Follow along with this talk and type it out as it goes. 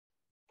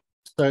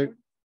So,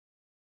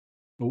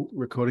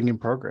 recording in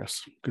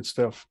progress. Good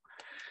stuff.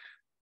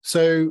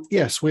 So,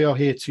 yes, we are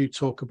here to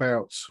talk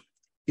about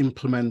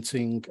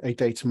implementing a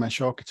data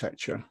mesh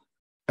architecture.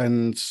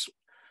 And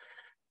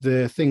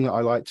the thing that I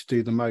like to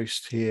do the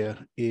most here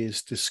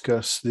is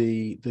discuss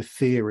the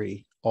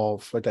theory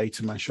of a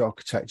data mesh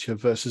architecture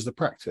versus the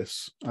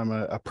practice. I'm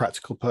a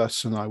practical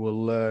person. I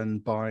will learn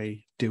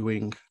by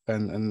doing,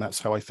 and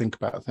that's how I think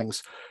about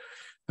things.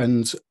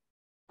 And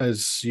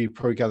as you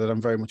probably gathered,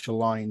 I'm very much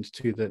aligned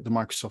to the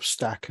Microsoft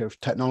stack of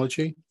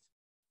technology.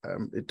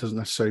 It doesn't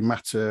necessarily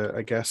matter,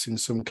 I guess, in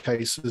some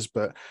cases,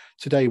 but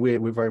today we're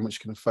very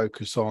much going to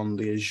focus on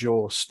the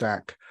Azure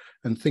stack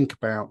and think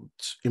about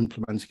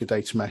implementing a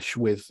data mesh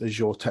with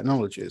Azure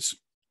technologies.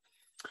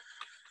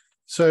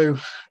 So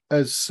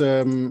as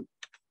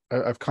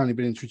I've kindly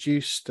been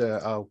introduced,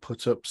 I'll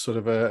put up sort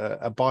of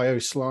a bio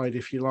slide,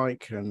 if you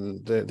like,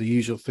 and the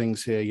usual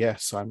things here.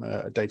 Yes, I'm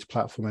a data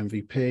platform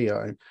MVP.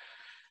 I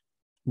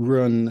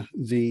run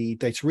the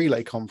Data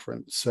Relay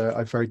conference.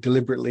 I've very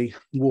deliberately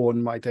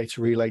worn my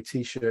Data Relay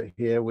t-shirt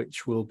here,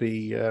 which will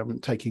be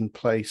taking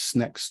place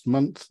next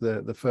month,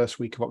 the first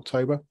week of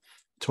October,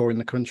 touring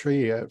the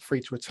country,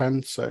 free to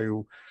attend.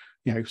 So,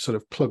 sort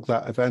of plug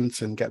that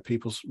event and get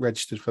people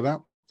registered for that.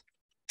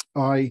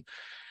 I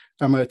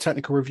am a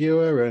technical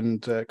reviewer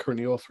and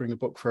currently authoring a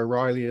book for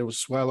O'Reilly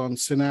as well on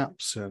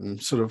Synapse, and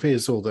sort of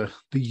here's all the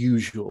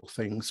usual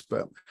things.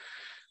 But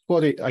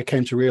what I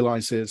came to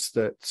realize is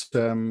that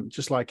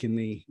just like in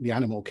the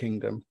animal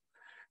kingdom,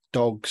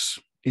 dogs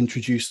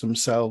introduce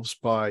themselves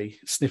by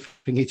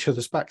sniffing each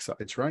other's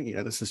backsides,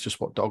 right? This is just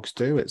what dogs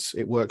do.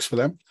 It works for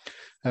them.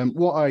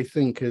 What I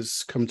think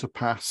has come to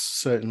pass,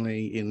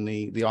 certainly in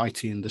the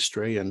IT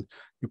industry, and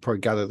you probably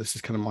gather this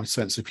is kind of my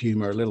sense of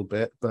humor a little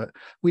bit, but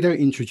we don't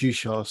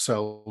introduce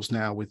ourselves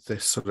now with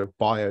this sort of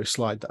bio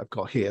slide that I've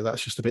got here.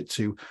 That's just a bit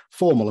too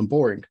formal and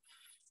boring.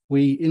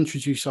 We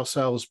introduce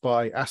ourselves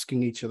by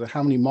asking each other,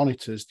 how many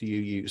monitors do you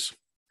use?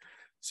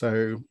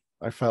 So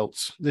I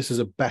felt this is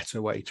a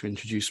better way to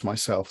introduce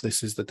myself.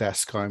 This is the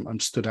desk I'm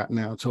stood at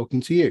now talking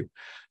to you.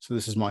 So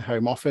this is my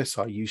home office.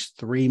 I use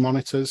 3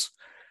 monitors.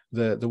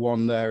 The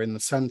one there in the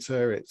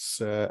center,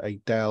 it's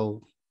a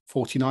Dell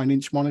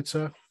 49-inch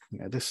monitor.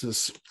 This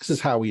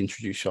is how we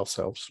introduce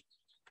ourselves.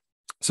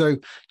 So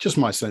just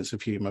my sense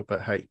of humor,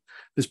 but hey,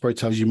 this probably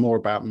tells you more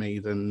about me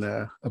than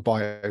a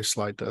bio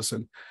slide does.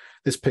 And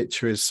this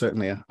picture is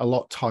certainly a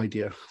lot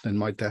tidier than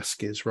my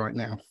desk is right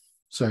now.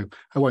 So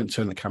I won't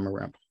turn the camera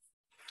around.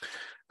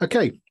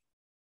 Okay,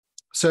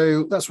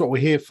 so that's what we're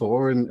here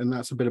for, and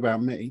that's a bit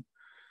about me.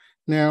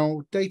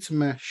 Now, data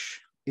mesh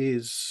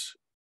is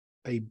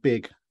a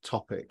big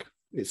topic.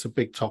 It's a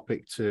big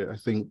topic to, I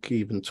think,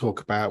 even talk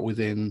about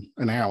within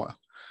an hour.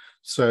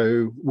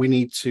 So we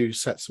need to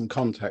set some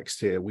context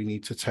here. We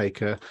need to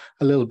take a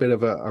little bit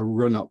of a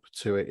run up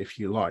to it, if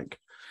you like.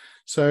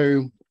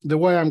 So the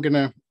way I'm going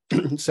to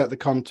set the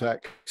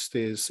context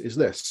is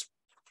this,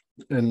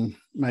 and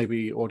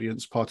maybe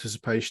audience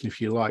participation, if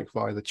you like,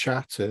 via the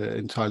chat,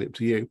 entirely up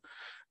to you.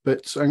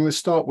 But I'm going to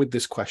start with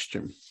this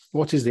question.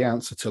 What is the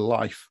answer to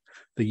life,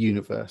 the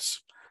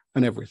universe,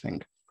 and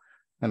everything?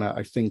 And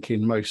I think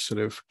in most sort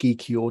of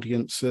geeky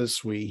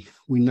audiences, we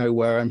know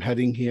where I'm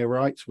heading here,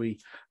 right? We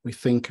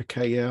think,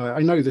 okay, yeah, I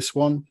know this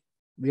one.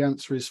 The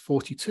answer is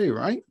 42,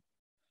 right?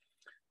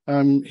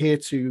 I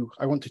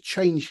want to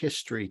change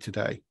history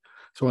today.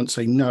 So I want to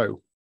say,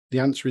 no, the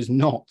answer is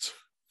not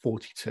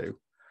 42.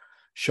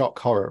 Shock,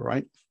 horror,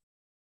 right?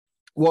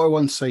 What I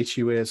want to say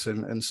to you is,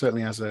 and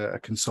certainly as a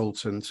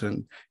consultant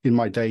and in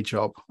my day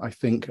job, I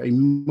think a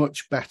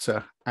much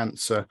better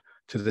answer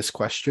to this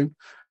question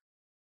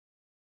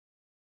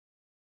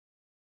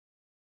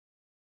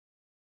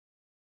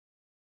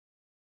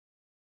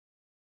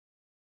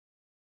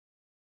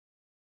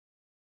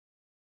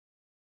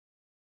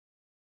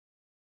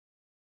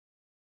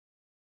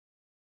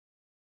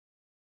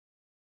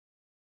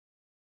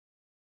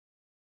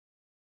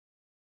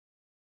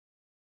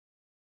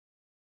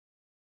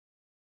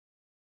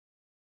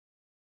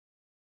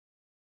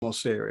more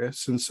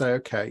serious and say,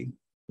 okay,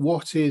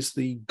 what is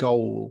the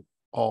goal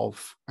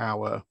of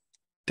our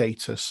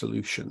data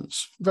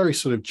solutions? Very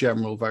sort of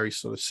general, very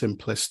sort of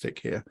simplistic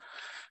here.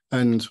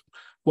 And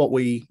what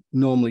we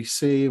normally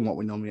see and what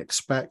we normally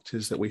expect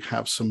is that we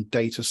have some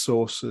data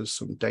sources,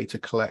 some data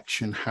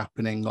collection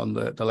happening on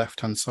the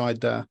left-hand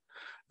side there.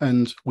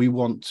 And we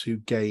want to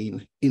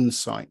gain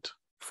insight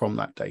from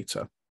that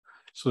data.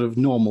 Sort of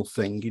normal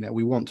thing,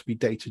 we want to be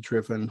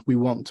data-driven. We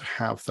want to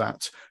have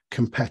that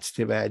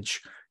competitive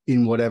edge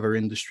in whatever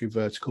industry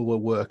vertical we're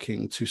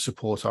working to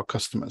support our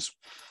customers.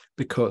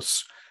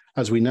 Because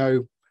as we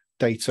know,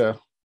 data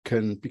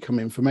can become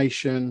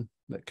information,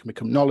 that can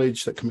become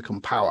knowledge, that can become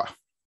power.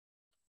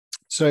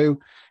 So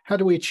how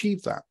do we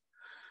achieve that?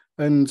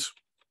 And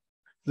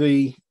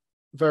the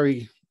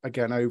very,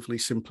 again, overly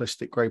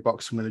simplistic grey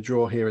box I'm going to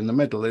draw here in the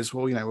middle is,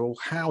 well,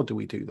 how do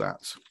we do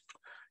that?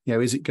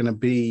 Is it going to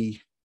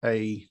be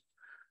a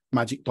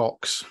magic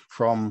box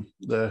from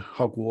the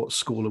Hogwarts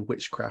School of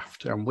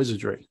Witchcraft and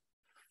Wizardry?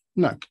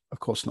 No, of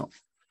course not.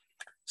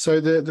 So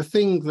the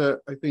thing that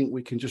I think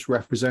we can just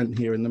represent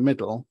here in the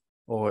middle,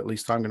 or at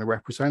least I'm going to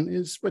represent,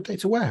 is a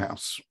data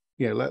warehouse.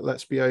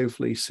 Let's be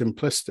overly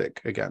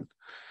simplistic again.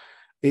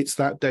 It's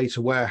that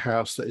data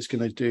warehouse that is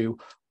going to do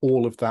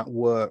all of that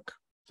work,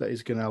 that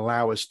is going to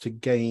allow us to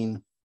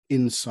gain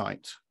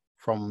insight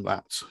from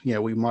that.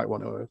 We might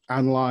want to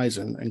analyze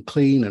and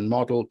clean and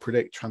model,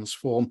 predict,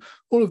 transform,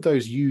 all of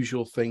those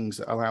usual things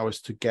that allow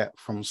us to get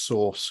from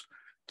source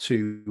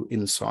to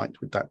insight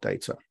with that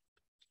data.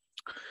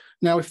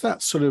 Now, if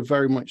that's sort of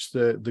very much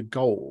the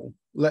goal,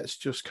 let's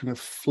just kind of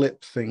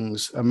flip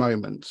things a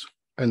moment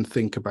and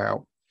think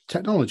about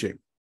technology.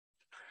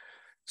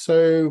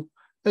 So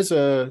there's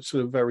a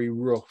sort of very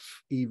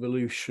rough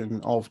evolution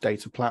of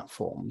data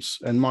platforms,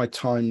 and my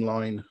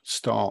timeline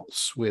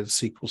starts with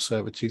SQL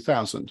Server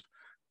 2000.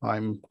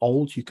 I'm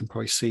old, you can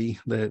probably see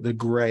the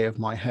gray of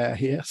my hair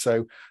here.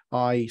 So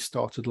I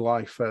started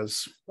life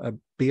as a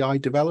BI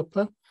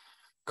developer,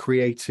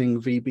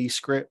 creating VB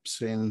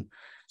scripts in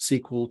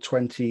SQL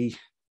 2000,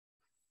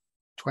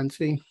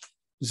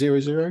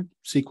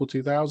 SQL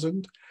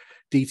 2000,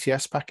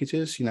 DTS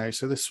packages,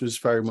 so this was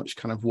very much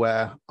kind of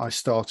where I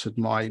started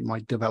my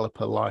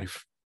developer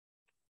life.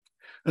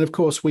 And of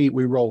course, we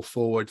roll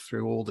forward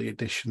through all the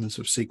editions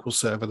of SQL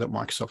Server that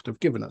Microsoft have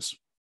given us.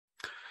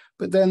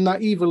 But then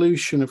that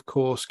evolution, of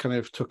course, kind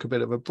of took a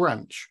bit of a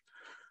branch.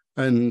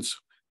 And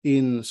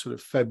in sort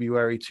of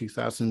February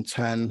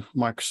 2010,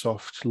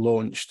 Microsoft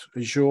launched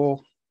Azure,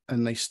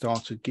 and they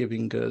started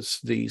giving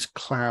us these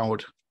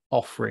cloud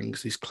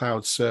offerings, these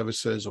cloud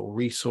services or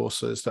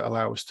resources that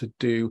allow us to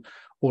do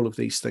all of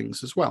these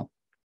things as well.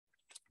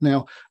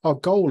 Now, our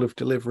goal of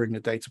delivering a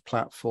data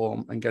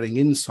platform and getting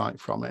insight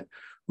from it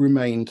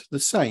remained the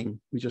same.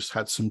 We just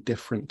had some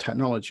different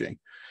technology.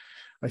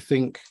 I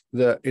think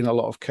that in a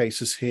lot of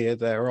cases here,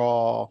 there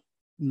are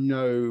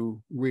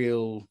no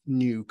real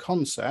new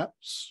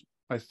concepts.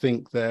 I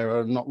think there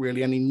are not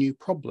really any new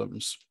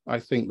problems. I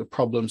think the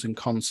problems and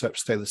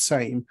concepts stay the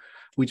same.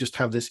 We just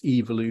have this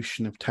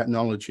evolution of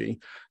technology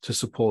to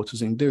support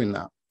us in doing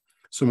that.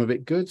 Some of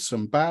it good,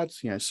 some bad,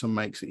 some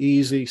makes it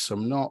easy,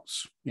 some not.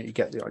 You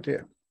get the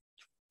idea.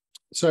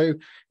 So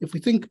if we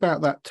think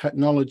about that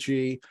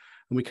technology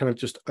and we kind of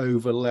just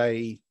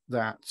overlay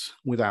that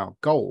with our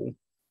goal,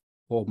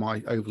 or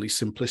my overly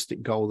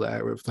simplistic goal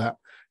there of that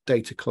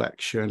data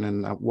collection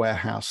and that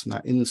warehouse and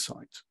that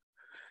insight,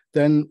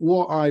 then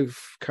what I've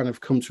kind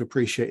of come to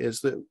appreciate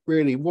is that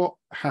really what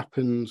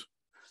happened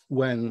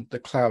when the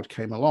cloud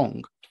came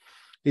along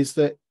is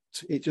that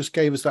it just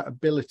gave us that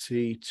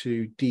ability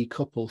to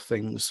decouple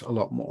things a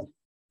lot more.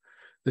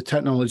 The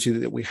technology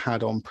that we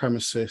had on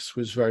premises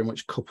was very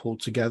much coupled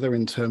together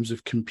in terms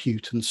of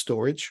compute and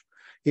storage.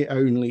 It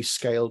only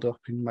scaled up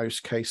in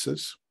most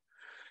cases.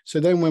 So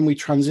then when we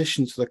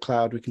transition to the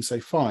cloud, we can say,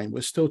 fine,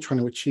 we're still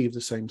trying to achieve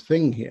the same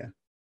thing here,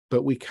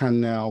 but we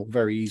can now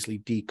very easily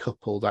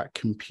decouple that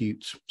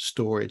compute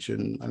storage,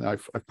 and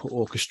I've put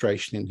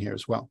orchestration in here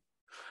as well.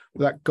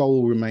 But that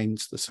goal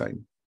remains the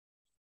same.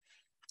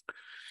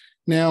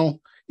 Now,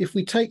 if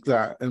we take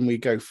that and we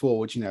go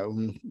forward,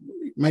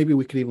 maybe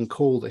we could even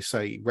call this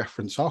a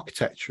reference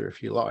architecture,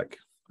 if you like,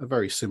 a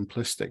very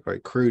simplistic, very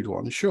crude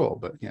one, sure,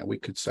 but we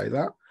could say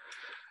that.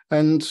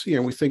 And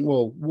we think,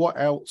 well, what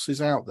else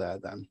is out there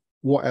then?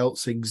 What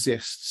else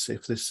exists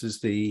if this is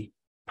the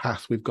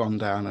path we've gone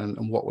down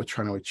and what we're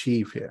trying to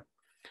achieve here?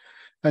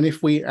 And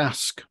if we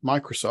ask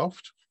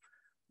Microsoft,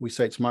 we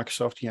say to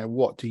Microsoft,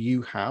 what do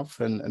you have?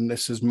 And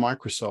this is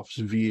Microsoft's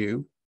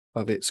view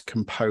of its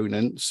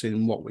components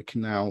in what we can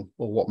now,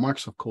 or what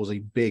Microsoft calls a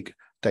big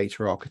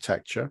data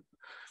architecture.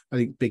 I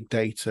think big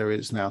data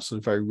is now sort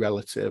of very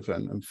relative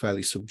and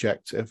fairly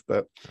subjective,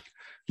 but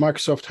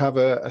Microsoft have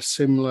a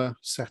similar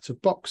set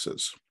of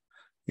boxes,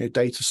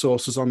 data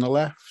sources on the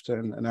left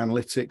and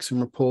analytics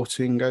and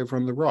reporting over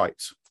on the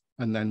right.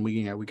 And then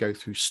we go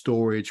through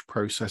storage,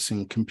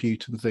 processing,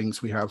 compute and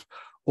things. We have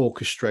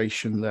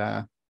orchestration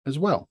there as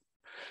well.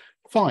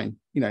 Fine,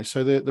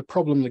 so the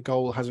problem, the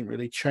goal hasn't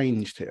really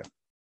changed here.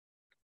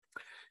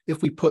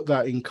 If we put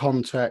that in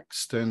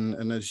context,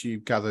 and as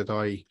you've gathered,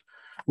 I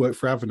work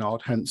for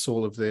Avanade, hence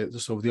all of the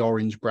sort of the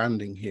orange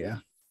branding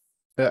here.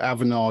 At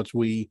Avanade,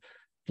 we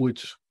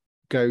would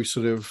go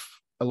sort of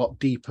a lot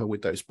deeper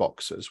with those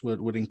boxes,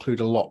 would include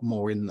a lot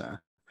more in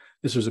there.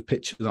 This was a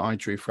picture that I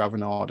drew for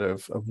Avanade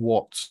of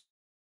what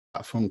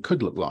platform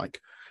could look like,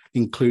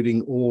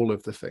 including all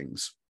of the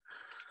things.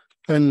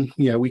 And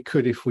we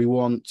could, if we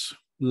want,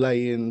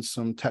 lay in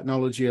some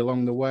technology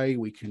along the way.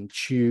 We can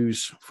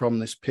choose from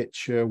this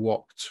picture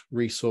what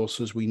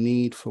resources we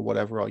need for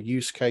whatever our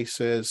use case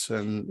is.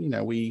 And,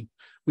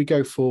 we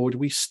go forward.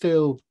 We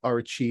still are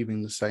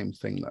achieving the same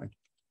thing, though.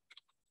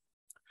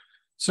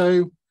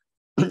 So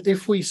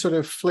if we sort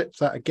of flip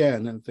that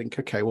again and think,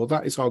 okay, well,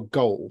 that is our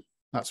goal.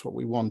 That's what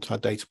we want our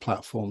data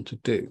platform to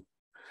do.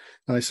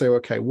 And I say,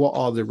 okay, what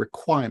are the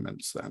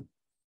requirements then?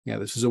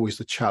 This is always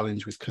the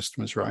challenge with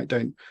customers, right?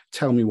 Don't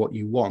tell me what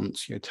you want,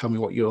 tell me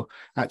what you're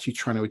actually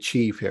trying to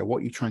achieve here,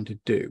 what you're trying to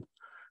do,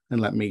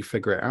 and let me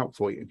figure it out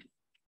for you.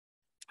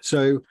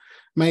 So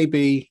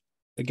maybe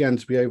Again,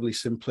 to be overly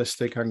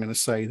simplistic, I'm going to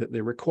say that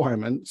the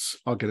requirements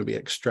are going to be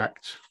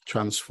extract,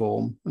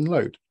 transform, and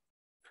load.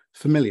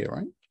 Familiar,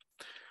 right?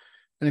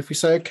 And if we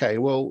say, okay,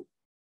 well,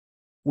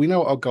 we know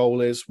what our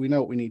goal is, we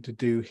know what we need to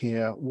do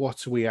here,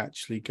 what are we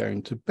actually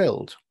going to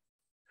build?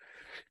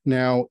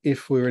 Now,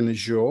 if we're in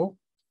Azure,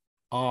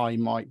 I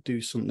might do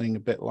something a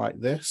bit like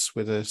this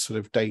with a sort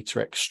of data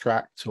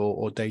extract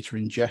or data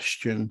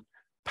ingestion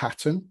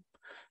pattern.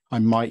 I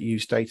might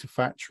use Data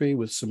Factory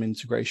with some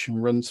integration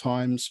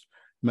runtimes.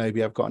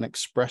 Maybe I've got an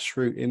express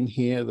route in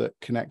here that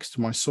connects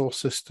to my source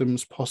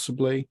systems,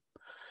 possibly.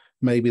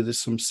 Maybe there's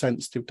some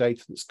sensitive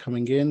data that's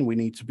coming in. We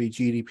need to be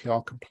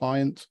GDPR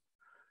compliant.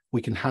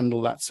 We can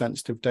handle that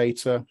sensitive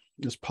data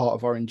as part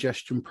of our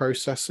ingestion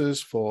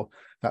processes for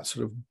that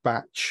sort of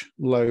batch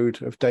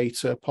load of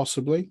data,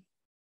 possibly.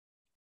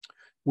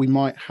 We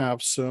might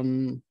have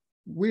some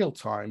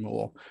real-time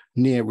or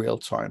near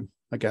real-time,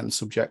 again,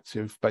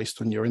 subjective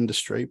based on your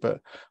industry, but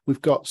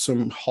we've got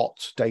some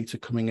hot data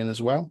coming in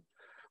as well.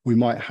 We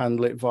might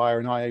handle it via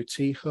an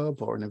IoT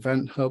hub or an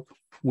event hub.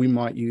 We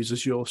might use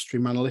Azure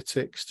Stream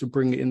Analytics to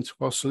bring it into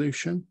our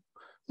solution.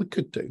 We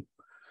could do.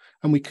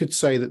 And we could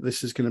say that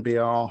this is going to be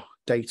our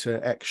data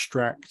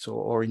extract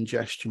or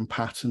ingestion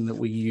pattern that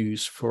we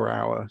use for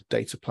our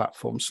data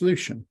platform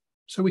solution.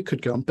 So we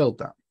could go and build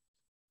that.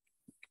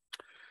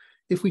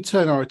 If we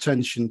turn our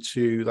attention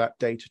to that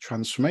data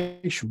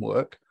transformation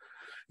work,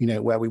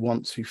 where we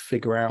want to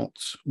figure out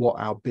what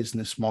our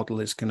business model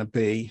is going to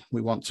be, we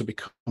want to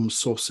become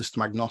source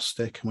system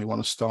agnostic, and we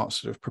want to start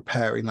sort of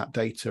preparing that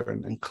data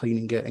and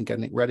cleaning it and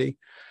getting it ready.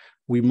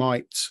 We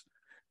might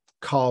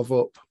carve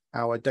up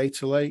our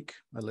data lake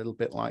a little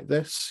bit like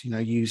this,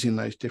 using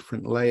those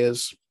different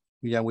layers.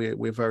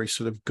 We're very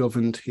sort of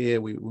governed here.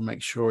 We will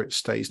make sure it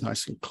stays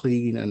nice and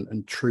clean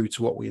and true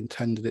to what we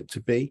intended it to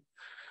be.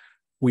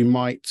 We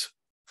might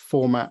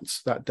format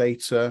that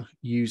data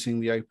using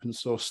the open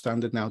source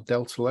standard now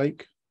Delta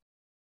Lake.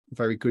 A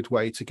very good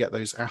way to get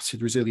those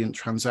ACID resilient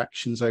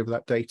transactions over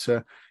that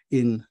data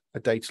in a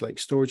data lake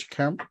storage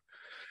account.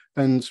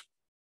 And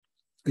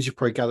as you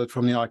probably gathered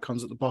from the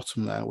icons at the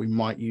bottom there, we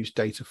might use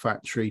Data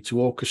Factory to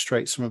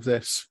orchestrate some of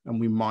this, and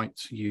we might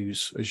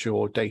use Azure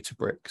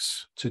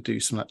Databricks to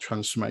do some of that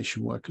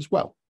transformation work as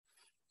well.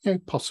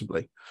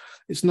 Possibly.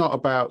 It's not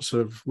about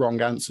sort of wrong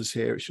answers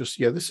here. It's just,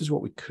 this is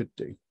what we could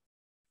do.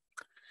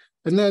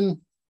 And then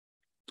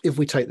if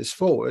we take this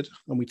forward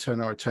and we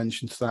turn our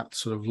attention to that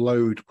sort of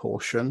load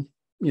portion,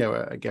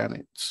 again,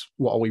 it's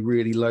what are we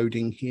really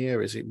loading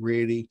here? Is it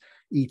really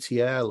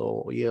ETL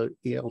or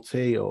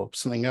ELT or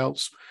something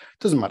else?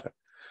 Doesn't matter.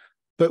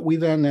 But we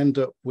then end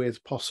up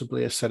with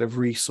possibly a set of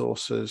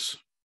resources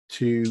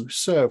to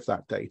serve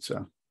that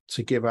data,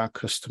 to give our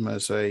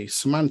customers a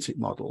semantic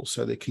model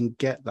so they can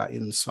get that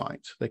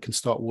insight. They can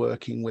start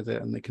working with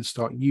it and they can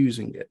start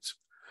using it.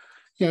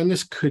 And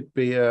this could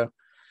be a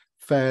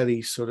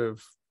fairly sort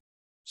of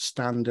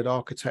standard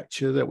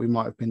architecture that we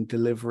might have been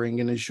delivering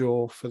in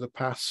Azure for the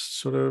past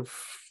sort of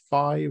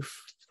 4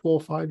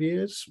 or 5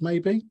 years,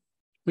 maybe.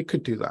 We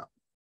could do that.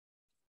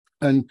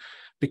 And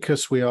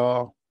because we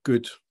are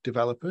good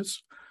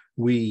developers,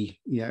 we,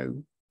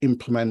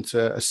 implement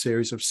a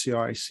series of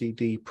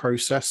CI/CD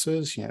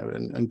processes,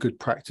 and good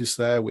practice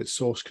there with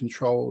source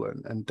control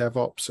and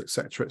DevOps, et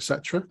cetera.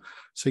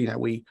 So,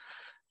 we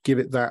give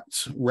it that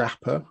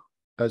wrapper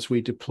as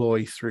we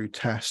deploy through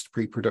test,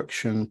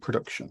 pre-production,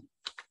 production.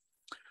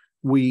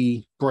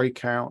 We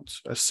break out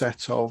a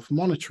set of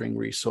monitoring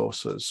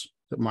resources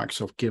that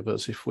Microsoft give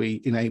us if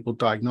we enable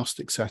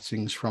diagnostic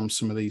settings from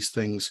some of these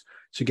things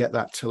to get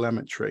that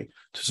telemetry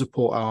to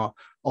support our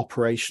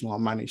operational or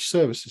managed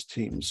services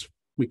teams.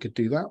 We could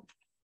do that.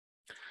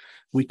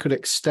 We could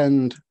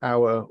extend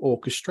our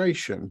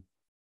orchestration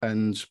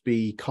and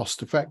be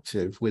cost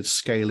effective with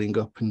scaling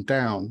up and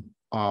down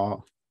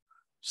our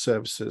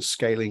services,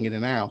 scaling in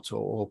and out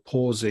or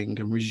pausing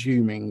and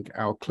resuming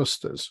our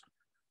clusters.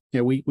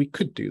 We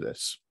could do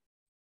this.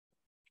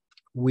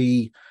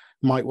 We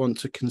might want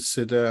to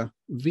consider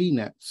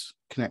VNet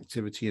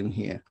connectivity in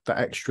here, that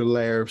extra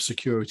layer of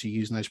security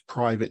using those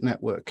private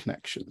network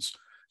connections.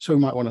 So we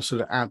might want to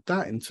sort of add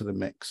that into the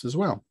mix as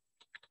well.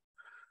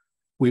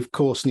 We, of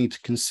course, need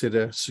to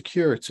consider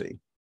security.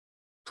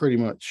 Pretty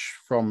much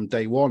from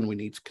day one, we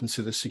need to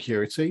consider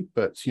security,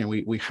 but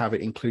we have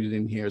it included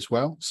in here as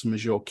well. Some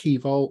Azure Key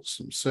Vaults,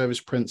 some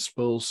service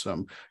principals,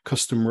 some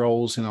custom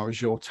roles in our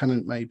Azure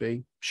tenant,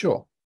 maybe.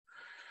 Sure.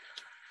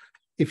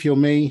 If you're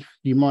me,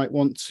 you might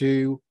want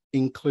to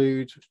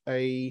include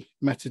a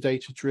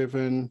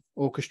metadata-driven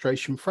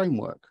orchestration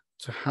framework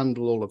to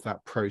handle all of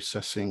that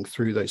processing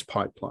through those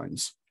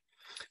pipelines.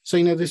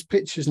 So, this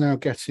picture is now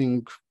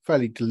getting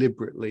fairly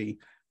deliberately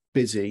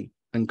busy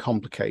and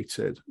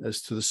complicated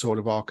as to the sort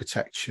of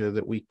architecture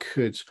that we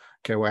could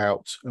go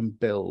out and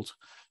build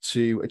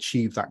to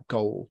achieve that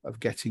goal of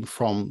getting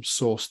from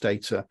source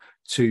data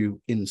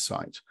to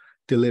insight,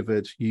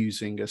 delivered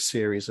using a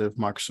series of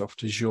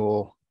Microsoft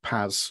Azure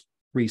PaaS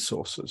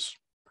resources.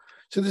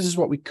 So this is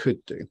what we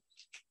could do.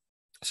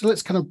 So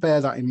let's kind of bear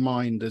that in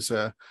mind as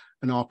a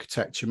an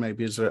architecture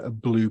maybe as a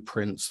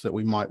blueprint that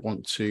we might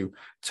want to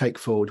take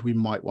forward, we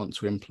might want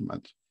to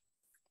implement.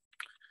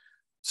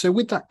 So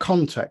with that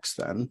context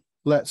then,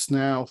 let's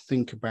now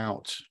think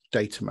about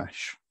data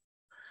mesh.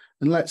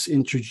 And let's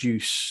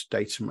introduce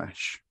data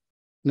mesh.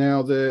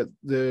 Now,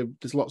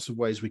 there's lots of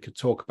ways we could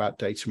talk about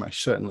data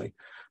mesh, certainly,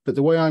 but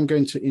the way I'm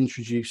going to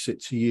introduce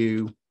it to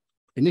you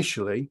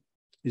initially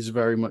is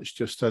very much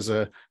just as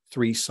a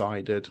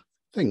three-sided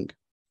thing.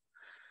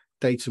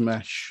 Data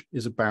mesh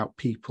is about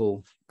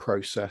people,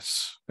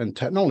 process, and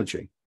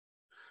technology.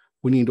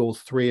 We need all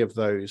three of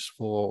those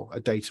for a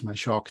data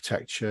mesh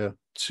architecture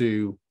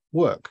to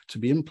work, to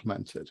be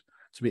implemented,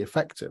 to be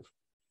effective.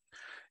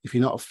 If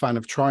you're not a fan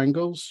of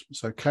triangles,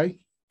 it's okay.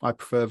 I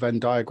prefer Venn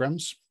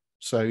diagrams.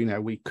 So,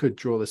 we could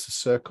draw this as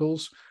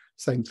circles,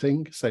 same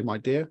thing, same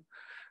idea.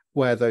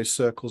 Where those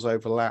circles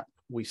overlap,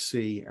 we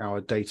see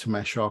our data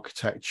mesh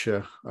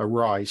architecture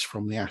arise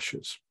from the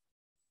ashes.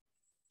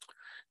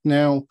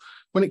 Now,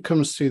 when it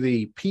comes to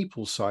the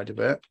people side of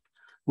it,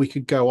 we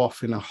could go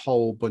off in a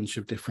whole bunch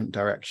of different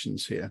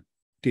directions here,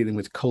 dealing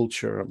with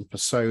culture and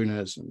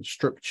personas and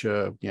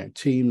structure,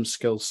 teams,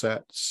 skill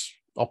sets,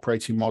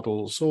 operating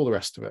models, all the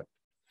rest of it.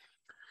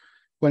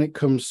 When it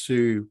comes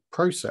to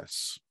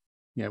process,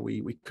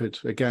 we could,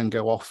 again,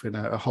 go off in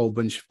a whole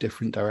bunch of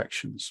different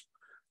directions,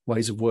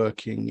 ways of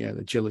working,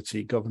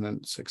 agility,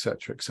 governance, et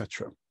cetera, et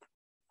cetera.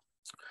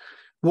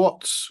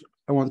 What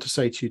I want to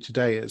say to you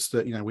today is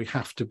that, we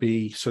have to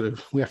be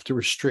we have to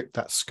restrict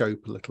that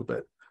scope a little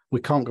bit. We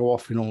can't go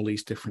off in all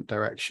these different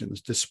directions,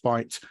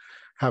 despite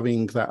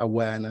having that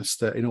awareness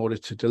that in order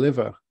to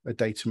deliver a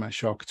data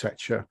mesh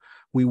architecture,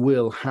 we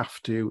will have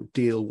to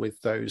deal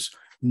with those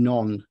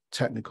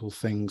non-technical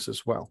things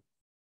as well.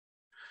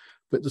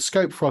 But the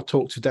scope for our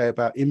talk today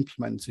about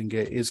implementing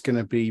it is going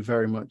to be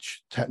very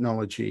much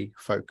technology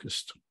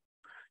focused,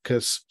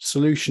 because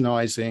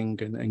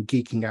solutionizing and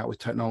geeking out with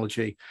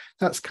technology,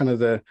 that's kind of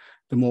the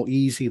more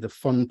easy, the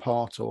fun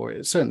part, or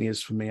it certainly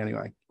is for me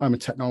anyway. I'm a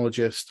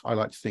technologist. I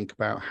like to think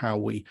about how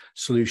we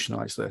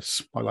solutionize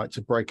this. I like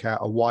to break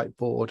out a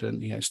whiteboard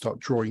and start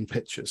drawing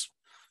pictures.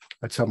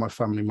 I tell my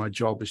family my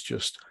job is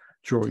just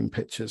drawing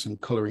pictures and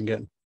coloring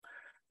in,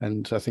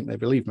 and I think they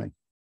believe me.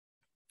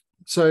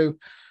 So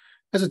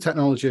as a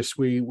technologist,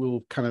 we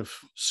will kind of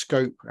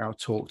scope our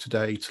talk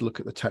today to look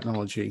at the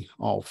technology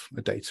of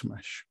a data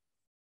mesh.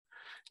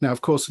 Now,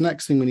 of course, the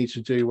next thing we need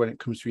to do when it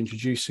comes to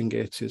introducing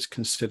it is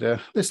consider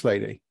this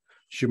lady,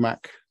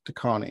 Zhamak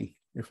Dehghani,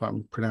 if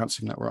I'm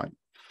pronouncing that right.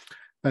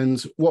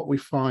 And what we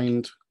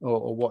find,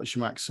 or what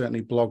Zhamak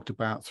certainly blogged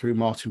about through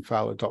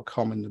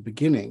martinfowler.com in the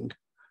beginning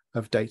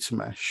of data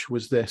mesh,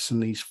 was this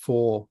and these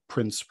four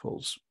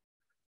principles: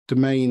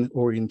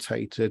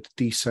 domain-orientated,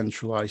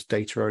 decentralized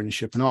data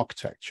ownership and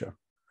architecture.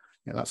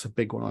 That's a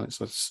big one on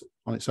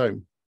its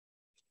own.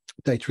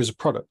 Data as a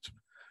product,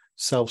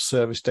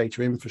 self-service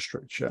data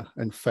infrastructure,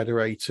 and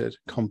federated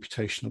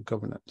computational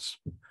governance.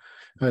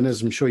 And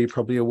as I'm sure you're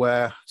probably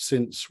aware,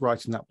 since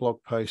writing that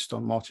blog post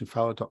on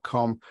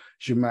martinfowler.com,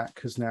 Zhamak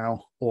has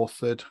now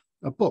authored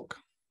a book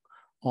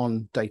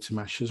on data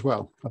mesh as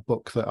well, a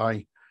book that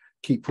I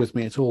keep with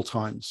me at all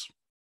times.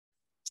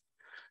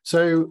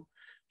 So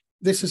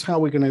this is how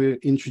we're going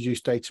to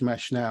introduce data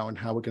mesh now and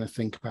how we're going to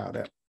think about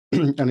it.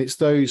 And it's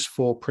those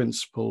four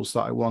principles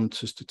that I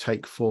want us to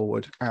take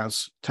forward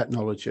as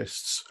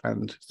technologists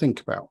and think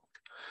about.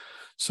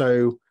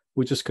 So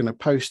we're just going to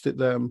post-it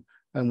them,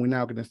 and we're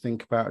now going to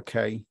think about,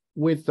 okay,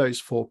 with those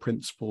four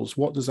principles,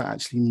 what does that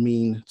actually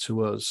mean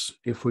to us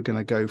if we're going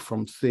to go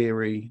from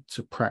theory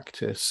to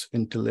practice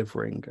in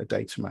delivering a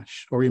data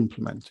mesh or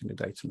implementing a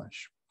data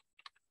mesh?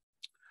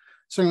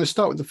 So I'm going to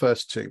start with the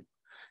first two: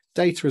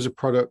 data as a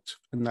product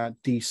and that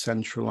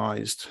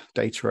decentralized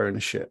data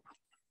ownership.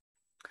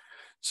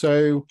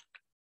 So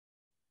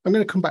I'm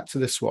going to come back to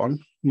this one,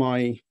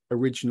 my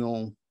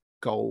original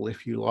goal,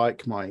 if you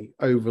like, my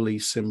overly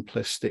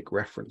simplistic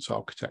reference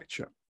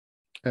architecture.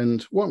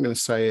 And what I'm going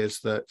to say is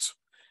that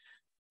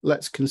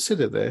let's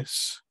consider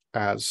this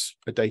as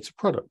a data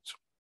product.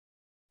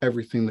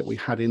 Everything that we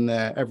had in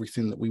there,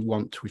 everything that we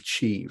want to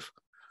achieve,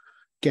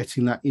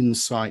 getting that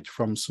insight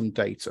from some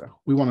data.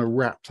 We want to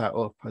wrap that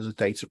up as a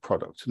data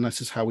product, and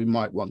this is how we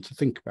might want to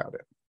think about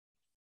it.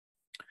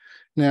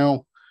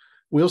 Now,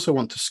 we also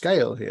want to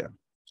scale here.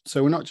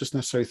 So we're not just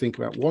necessarily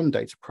thinking about one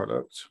data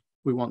product,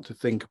 we want to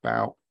think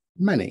about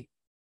many.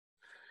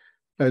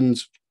 And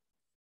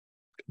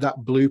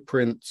that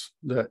blueprint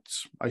that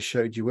I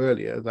showed you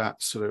earlier,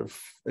 that sort of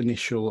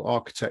initial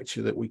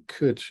architecture that we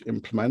could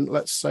implement,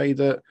 let's say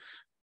that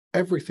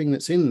everything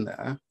that's in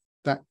there,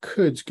 that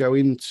could go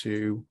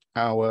into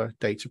our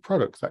data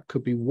product. That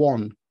could be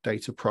one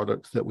data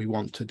product that we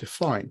want to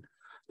define,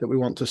 that we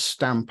want to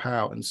stamp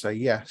out and say,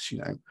 yes,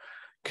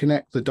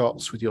 connect the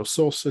dots with your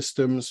source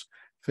systems,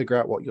 figure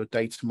out what your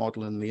data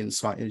model and the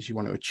insight is you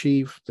want to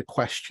achieve, the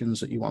questions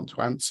that you want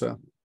to answer,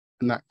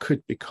 and that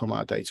could become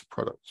our data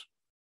product.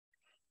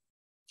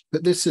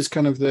 But this is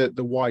kind of the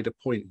wider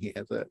point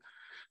here, that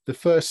the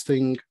first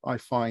thing I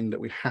find that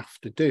we have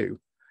to do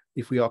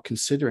if we are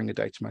considering a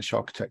data mesh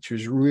architecture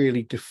is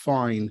really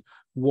define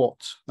what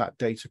that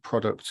data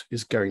product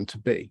is going to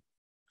be.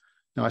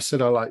 Now, I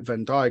said I like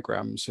Venn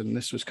diagrams, and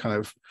this was kind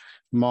of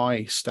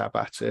my stab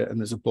at it. And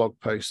there's a blog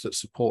post that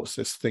supports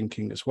this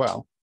thinking as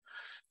well,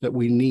 that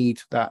we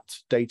need that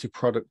data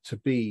product to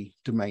be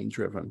domain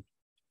driven.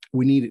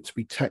 We need it to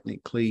be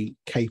technically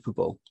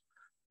capable,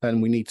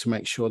 and we need to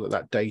make sure that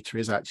that data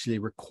is actually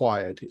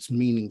required. It's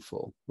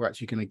meaningful. We're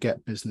actually going to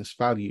get business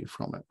value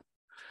from it.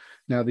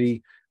 Now,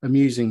 the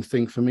amusing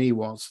thing for me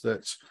was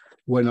that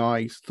when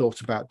I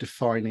thought about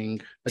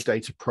defining a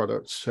data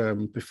product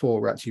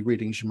before actually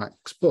reading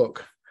Zhamak's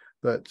book,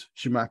 that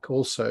Zhamak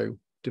also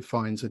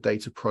defines a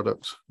data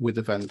product with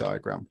a Venn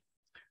diagram.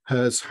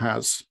 Hers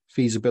has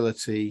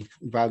feasibility,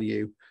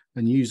 value,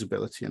 and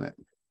usability in it.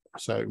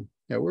 So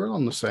yeah, we're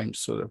on the same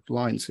sort of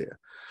lines here.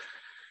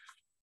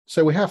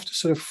 So we have to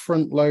sort of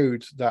front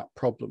load that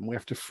problem. We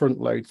have to front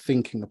load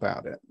thinking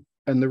about it.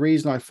 And the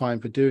reason I find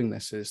for doing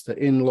this is that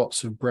in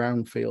lots of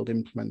brownfield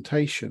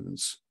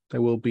implementations,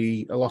 there will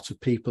be a lot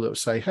of people that will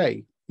say,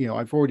 hey, you know,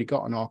 I've already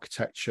got an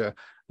architecture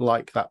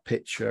like that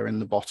picture in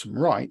the bottom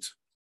right.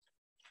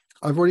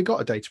 I've already got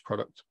a data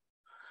product.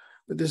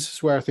 But this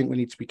is where I think we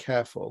need to be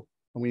careful.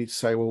 And we need to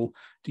say, well,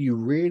 do you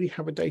really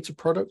have a data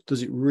product?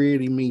 Does it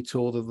really meet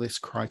all of this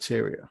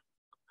criteria?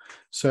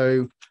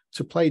 So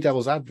to play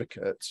devil's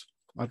advocate,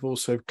 I've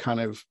also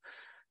kind of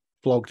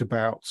blogged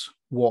about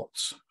what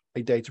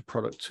a data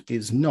product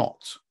is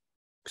not,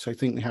 because I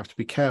think we have to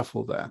be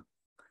careful there.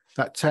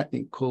 That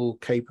technical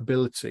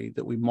capability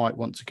that we might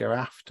want to go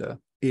after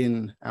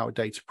in our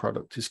data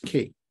product is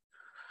key.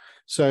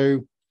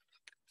 So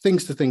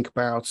things to think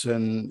about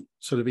and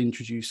sort of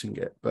introducing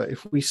it. But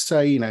if we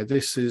say, you know,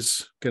 this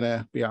is going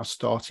to be our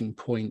starting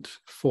point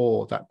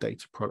for that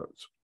data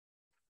product.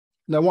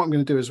 Now, what I'm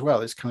going to do as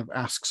well is kind of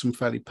ask some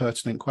fairly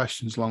pertinent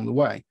questions along the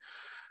way.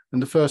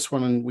 And the first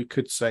one we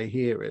could say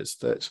here is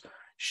that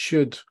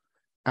should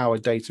our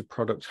data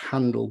product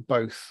handle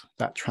both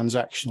that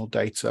transactional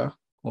data,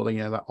 or you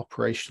know, that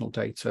operational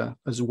data,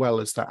 as well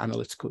as that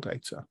analytical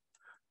data,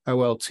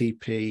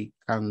 OLTP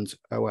and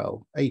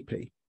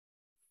OLAP?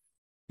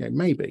 Yeah,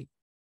 maybe,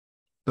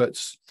 but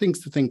things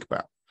to think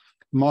about.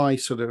 My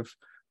sort of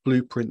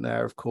blueprint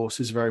there, of course,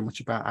 is very much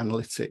about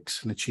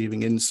analytics and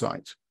achieving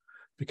insight,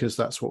 because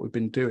that's what we've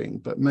been doing.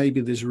 But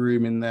maybe there's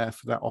room in there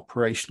for that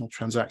operational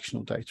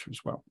transactional data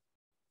as well.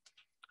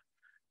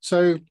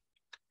 So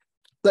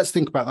let's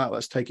think about that.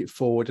 Let's take it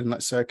forward and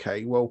let's say,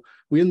 okay, well,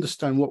 we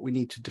understand what we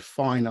need to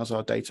define as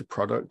our data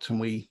product,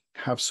 and we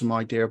have some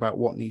idea about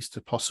what needs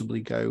to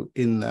possibly go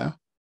in there.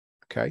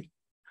 Okay.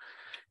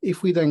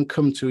 If we then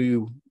come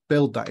to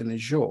build that in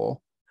Azure,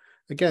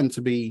 again,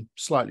 to be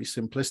slightly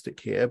simplistic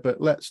here, but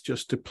let's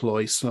just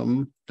deploy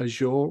some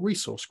Azure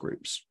resource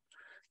groups.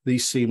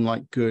 These seem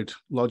like good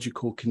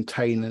logical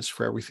containers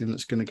for everything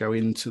that's going to go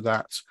into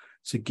that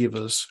to give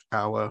us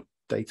our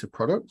data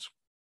product.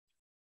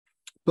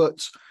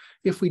 But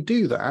if we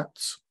do that,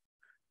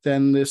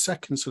 then the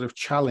second sort of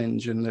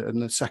challenge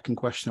and the second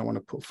question I want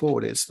to put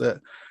forward is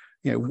that,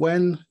 you know,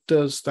 when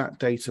does that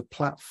data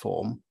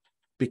platform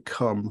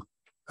become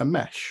a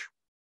mesh?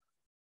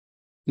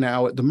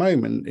 Now, at the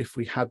moment, if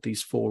we had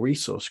these 4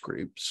 resource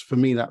groups, for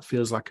me, that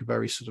feels like a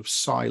very sort of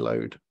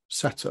siloed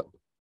setup.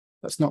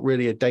 That's not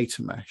really a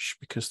data mesh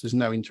because there's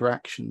no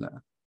interaction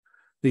there.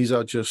 These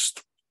are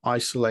just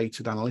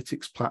isolated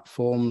analytics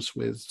platforms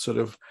with sort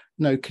of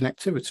no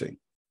connectivity.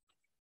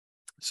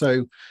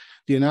 So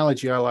the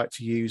analogy I like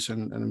to use,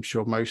 and I'm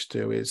sure most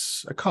do,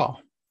 is a car.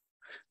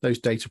 Those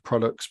data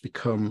products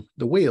become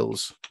the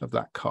wheels of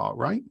that car,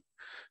 right?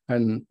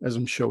 And as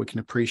I'm sure we can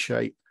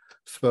appreciate,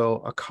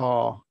 for a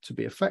car to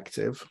be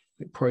effective,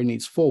 it probably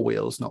needs 4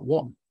 wheels, not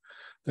 1.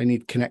 They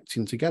need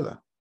connecting together.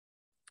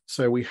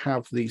 So we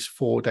have these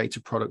 4 data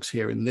products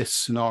here in this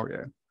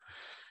scenario.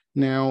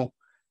 Now,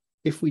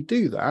 if we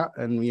do that,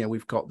 and you know,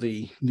 we've got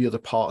the other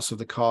parts of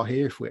the car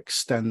here, if we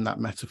extend that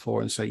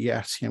metaphor and say,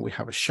 yes, you know, we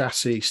have a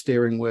chassis,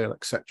 steering wheel,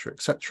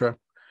 etc.,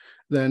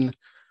 then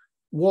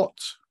what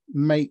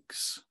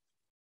makes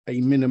a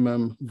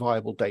minimum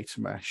viable data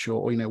mesh,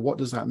 or you know, what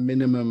does that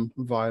minimum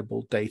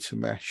viable data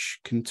mesh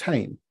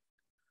contain?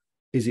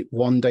 Is it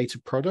 1 data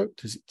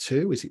product? Is it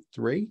 2? Is it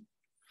 3?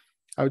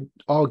 I would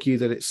argue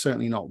that it's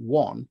certainly not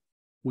 1.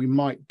 We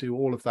might do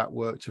all of that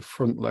work to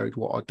front load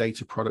what our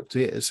data product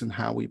is and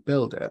how we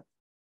build it,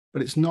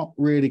 but it's not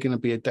really going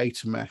to be a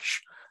data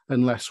mesh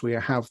unless we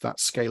have that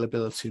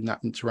scalability and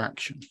that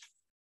interaction.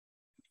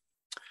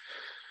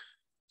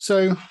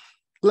 So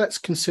let's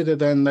consider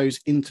then those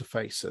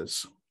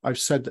interfaces. I've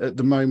said that at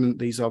the moment,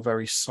 these are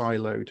very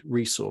siloed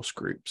resource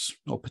groups,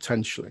 or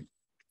potentially.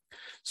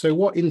 So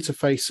what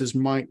interfaces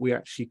might we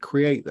actually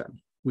create then?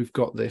 We've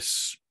got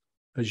this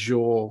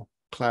Azure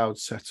cloud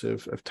set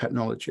of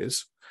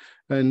technologies.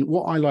 And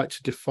what I like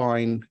to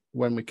define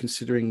when we're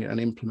considering an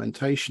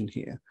implementation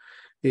here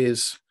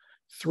is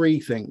 3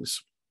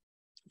 things.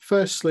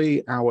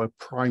 Firstly, our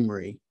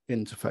primary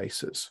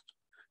interfaces.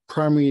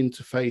 Primary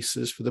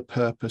interfaces for the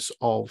purpose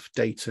of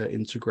data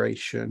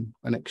integration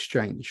and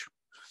exchange.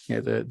 You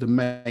know, the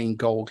main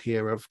goal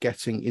here of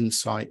getting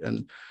insight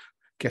and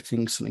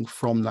getting something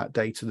from that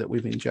data that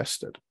we've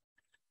ingested.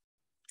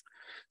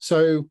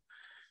 So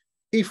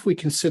if we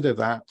consider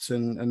that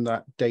and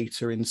that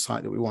data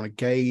insight that we want to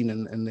gain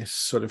and this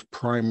sort of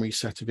primary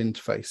set of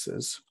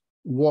interfaces,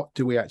 what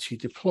do we actually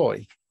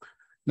deploy?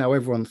 Now,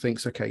 everyone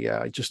thinks, okay, yeah,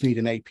 I just need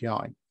an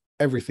API.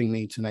 Everything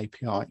needs an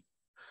API.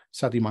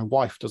 Sadly, my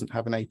wife doesn't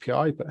have an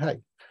API, but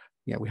hey,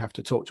 yeah, we have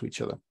to talk to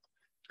each other.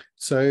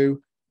 So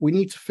we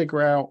need to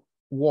figure out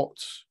what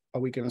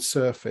are we going to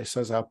surface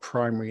as our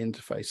primary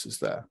interfaces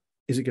there.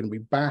 Is it going to be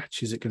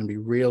batch? Is it going to be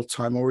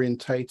real-time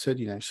orientated,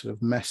 sort of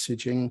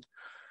messaging?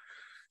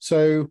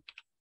 So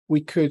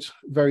we could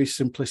very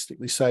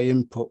simplistically say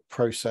input,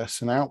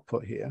 process, and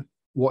output here.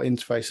 What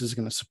interfaces are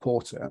going to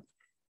support it?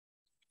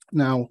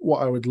 Now,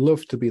 what I would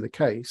love to be the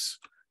case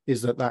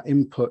is that that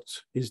input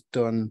is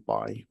done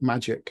by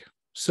magic,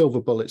 silver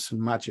bullets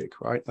and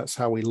magic, right? That's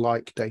how we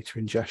like data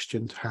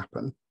ingestion to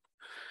happen.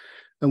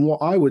 And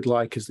what I would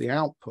like as the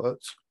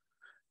output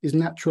is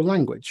natural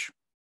language.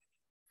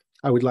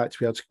 I would like to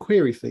be able to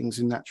query things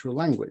in natural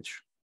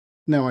language.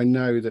 Now, I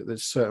know that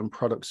there's certain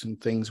products and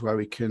things where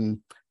we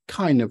can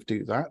kind of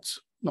do that,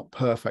 not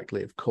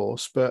perfectly, of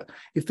course, but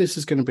if this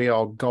is going to be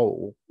our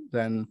goal,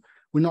 then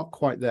we're not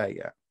quite there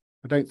yet.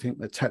 I don't think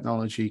the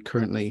technology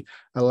currently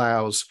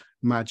allows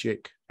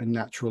magic and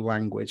natural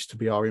language to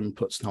be our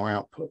inputs and our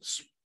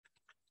outputs.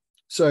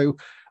 So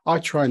I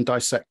try and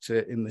dissect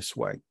it in this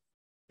way.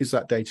 Is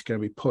that data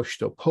going to be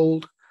pushed or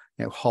pulled,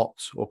 hot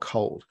or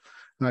cold?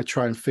 And I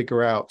try and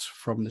figure out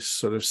from this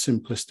sort of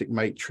simplistic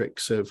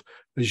matrix of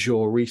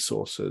Azure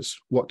resources,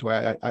 what do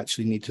I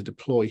actually need to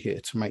deploy here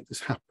to make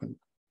this happen?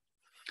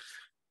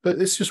 But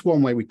it's just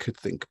one way we could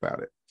think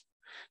about it.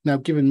 Now,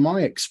 given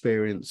my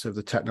experience of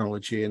the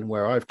technology and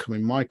where I've come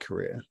in my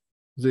career,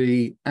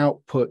 the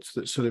output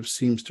that sort of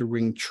seems to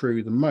ring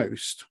true the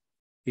most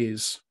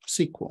is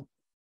SQL,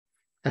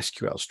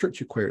 SQL,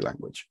 structured query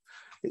language.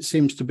 It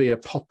seems to be a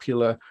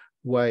popular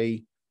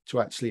way to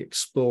actually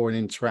explore and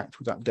interact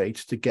with that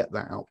data to get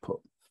that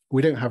output.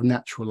 We don't have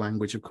natural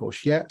language, of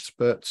course, yet,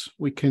 but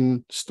we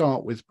can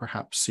start with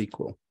perhaps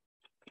SQL.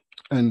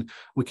 And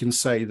we can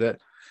say that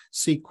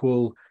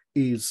SQL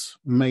is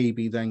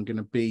maybe then going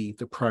to be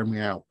the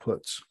primary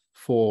output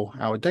for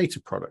our data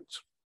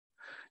product.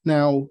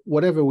 Now,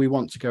 whatever we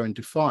want to go and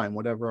define,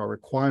 whatever our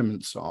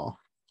requirements are,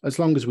 as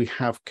long as we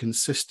have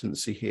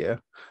consistency here,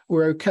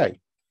 we're okay.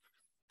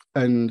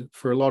 And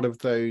for a lot of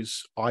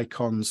those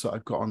icons that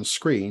I've got on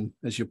screen,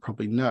 as you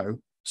probably know,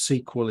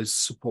 SQL is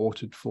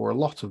supported for a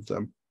lot of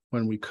them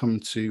when we come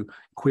to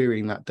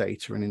querying that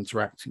data and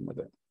interacting with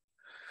it.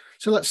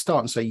 So let's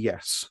start and say,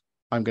 yes,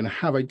 I'm going to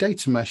have a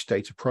data mesh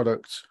data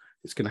product.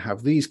 It's going to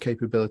have these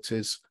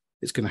capabilities.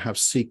 It's going to have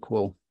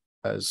SQL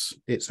as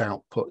its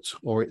output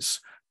or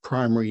its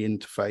primary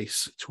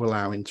interface to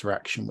allow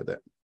interaction with it.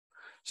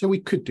 So we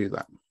could do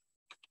that.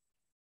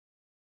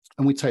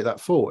 And we take that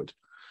forward.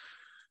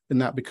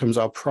 And that becomes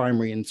our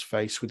primary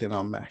interface within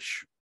our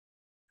mesh.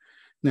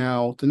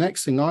 Now, the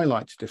next thing I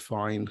like to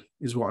define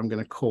is what I'm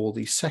going to call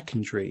the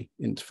secondary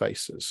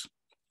interfaces.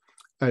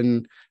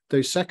 And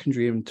those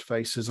secondary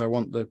interfaces, I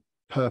want the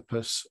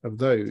purpose of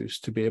those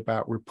to be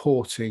about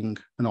reporting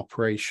and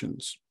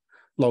operations,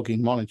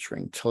 logging,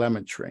 monitoring,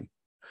 telemetry.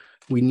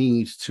 We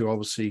need to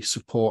obviously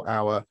support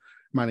our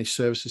managed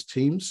services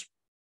teams.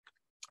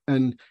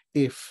 And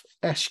if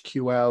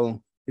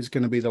SQL is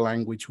going to be the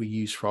language we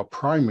use for our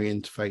primary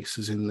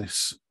interfaces in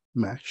this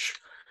mesh,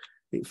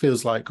 it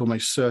feels like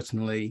almost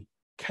certainly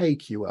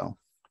KQL,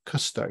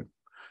 Custo.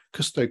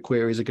 Custo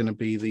queries are going to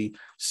be the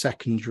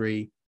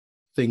secondary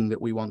thing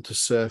that we want to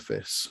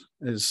surface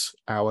as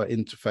our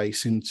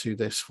interface into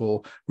this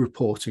for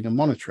reporting and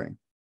monitoring.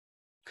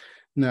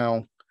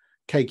 Now,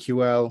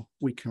 KQL,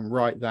 we can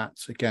write that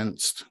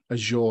against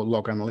Azure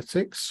Log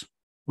Analytics.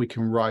 We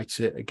can write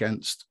it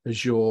against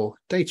Azure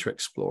Data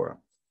Explorer.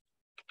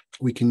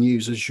 We can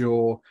use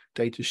Azure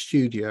Data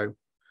Studio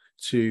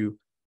to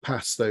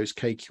pass those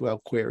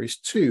KQL queries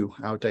to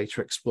our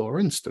Data Explorer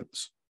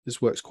instance.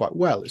 This works quite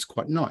well. It's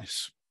quite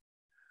nice.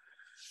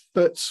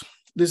 But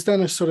there's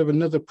then a sort of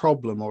another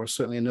problem, or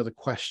certainly another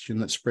question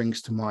that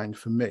springs to mind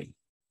for me.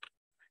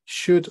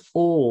 Should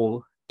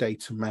all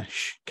data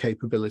mesh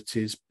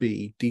capabilities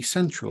be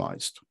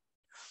decentralized?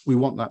 We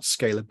want that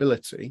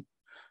scalability.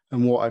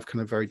 And what I've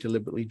kind of very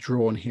deliberately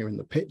drawn here in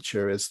the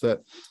picture is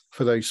that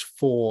for those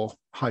 4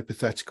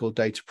 hypothetical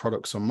data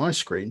products on my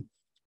screen,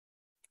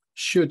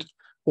 should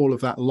all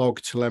of that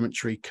log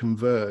telemetry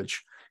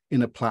converge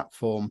in a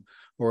platform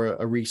or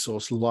a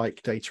resource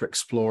like Data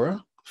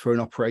Explorer for an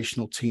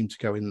operational team to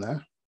go in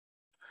there?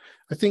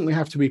 I think we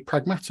have to be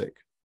pragmatic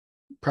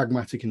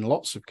in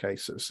lots of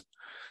cases.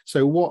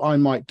 So what I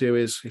might do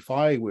is, if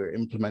I were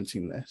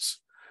implementing this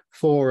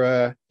for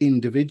an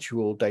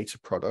individual data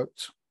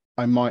product,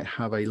 I might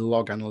have a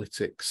log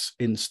analytics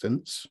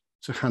instance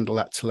to handle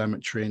that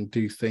telemetry and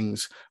do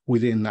things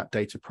within that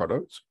data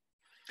product.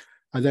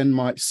 I then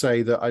might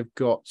say that I've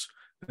got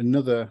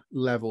another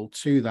level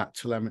to that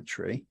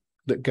telemetry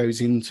that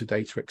goes into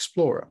Data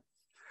Explorer.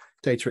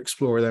 Data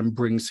Explorer then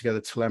brings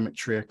together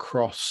telemetry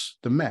across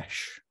the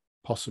mesh,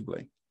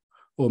 possibly.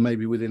 or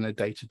maybe within a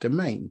data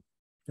domain.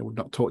 We've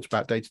not talked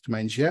about data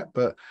domains yet,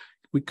 but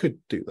we could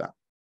do that.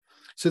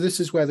 So this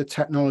is where the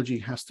technology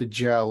has to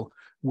gel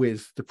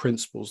with the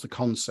principles, the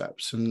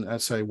concepts, and I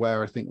say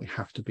where I think we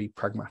have to be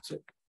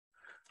pragmatic.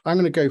 I'm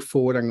going to go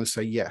forward. I'm going to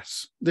say,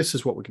 yes, this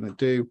is what we're going to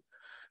do.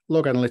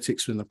 Log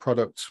analytics within the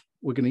product.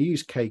 We're going to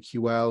use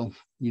KQL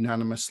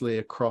unanimously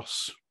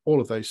across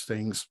all of those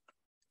things.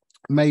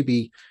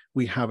 Maybe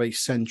we have a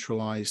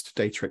centralized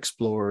data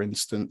explorer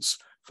instance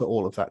for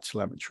all of that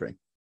telemetry.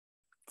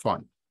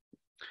 Fine.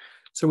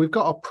 So we've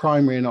got our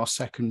primary and our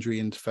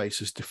secondary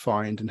interfaces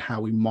defined and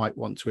how we might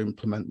want to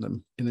implement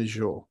them in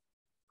Azure.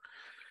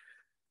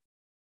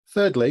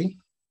 Thirdly,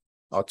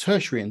 our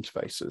tertiary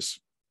interfaces.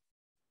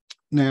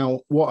 Now,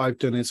 what I've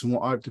done is, and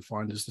what I've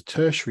defined as the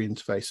tertiary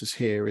interfaces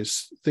here,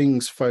 is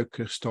things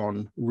focused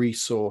on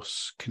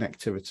resource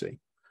connectivity,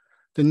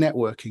 the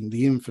networking,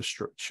 the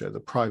infrastructure,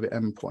 the private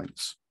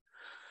endpoints.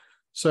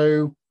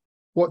 So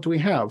what do we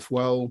have?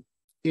 Well,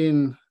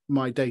 in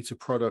my data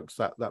product,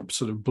 that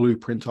sort of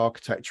blueprint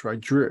architecture I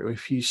drew,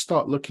 if you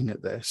start looking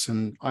at this,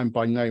 and I'm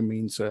by no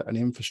means an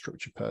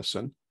infrastructure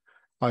person,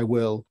 I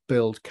will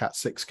build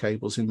Cat6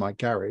 cables in my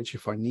garage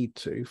if I need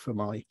to for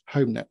my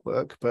home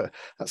network, but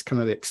that's kind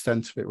of the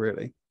extent of it,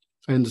 really.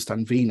 I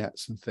understand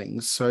VNets and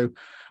things. So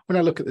when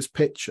I look at this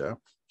picture,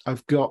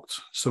 I've got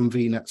some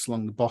VNets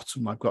along the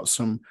bottom. I've got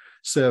some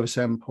service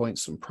endpoints,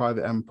 some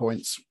private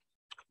endpoints.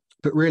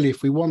 But really,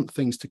 if we want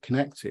things to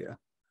connect here,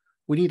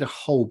 we need a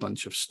whole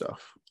bunch of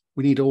stuff.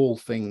 We need all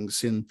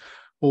things in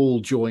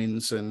all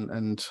joins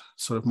and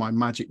sort of my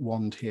magic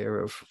wand here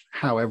of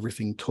how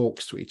everything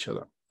talks to each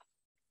other.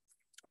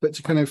 But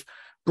to kind of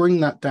bring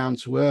that down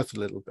to earth a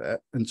little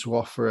bit and to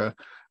offer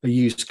a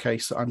use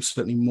case that I'm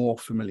certainly more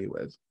familiar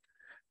with,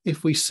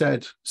 if we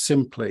said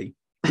simply,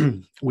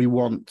 we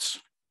want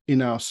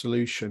in our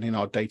solution, in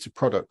our data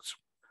product,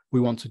 we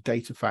want a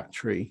data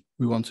factory,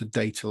 we want a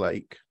data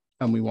lake,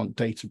 and we want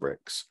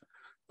Databricks,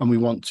 and we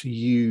want to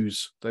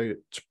use the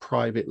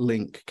private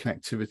link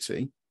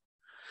connectivity.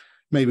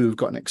 Maybe we've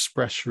got an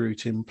express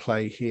route in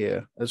play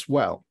here as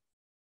well.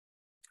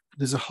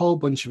 There's a whole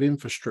bunch of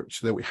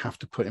infrastructure that we have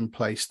to put in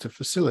place to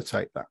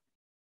facilitate that.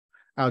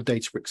 Our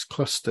Databricks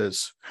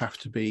clusters have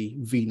to be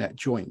VNet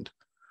joined.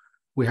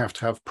 We have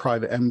to have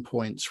private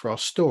endpoints for our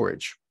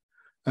storage.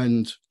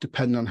 And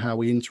depending on how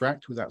we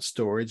interact with that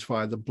storage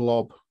via the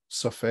blob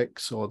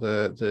suffix or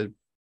the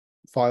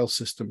file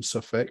system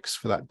suffix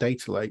for that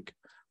data lake,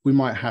 we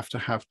might have to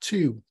have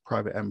two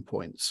private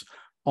endpoints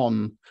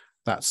on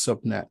that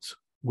subnet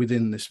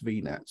within this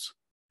VNet.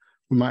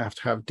 We might have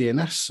to have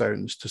DNS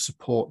zones to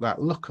support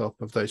that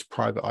lookup of those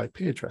private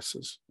IP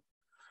addresses.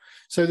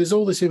 So there's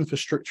all this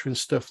infrastructure and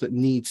stuff that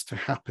needs to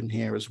happen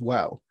here as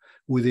well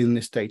within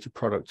this data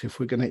product if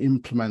we're going to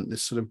implement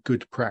this sort of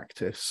good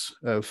practice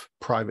of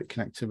private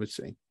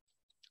connectivity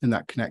and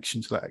that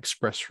connection to that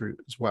express route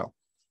as well.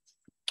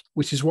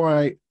 Which is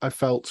why I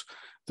felt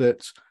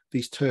that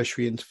these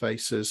tertiary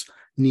interfaces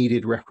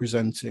needed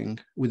representing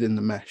within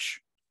the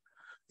mesh.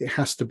 It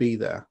has to be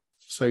there.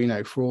 So, you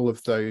know, for all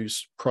of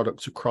those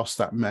products across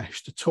that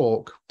mesh to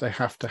talk, they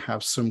have to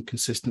have some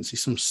consistency,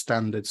 some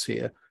standards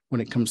here when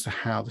it comes to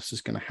how this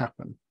is going to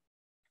happen.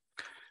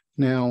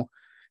 Now,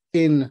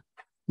 in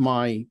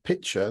my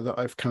picture that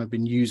I've kind of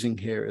been using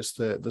here as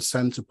the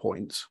center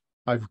point,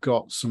 I've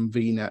got some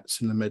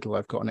VNets in the middle,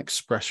 I've got an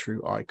express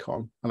route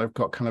icon, and I've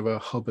got kind of a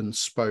hub and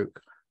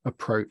spoke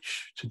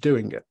approach to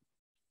doing it.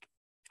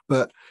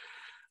 But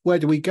where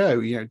do we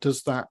go? You know,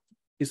 is that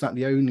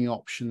the only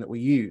option that we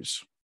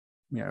use?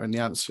 You know, and the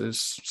answer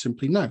is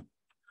simply no.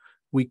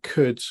 We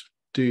could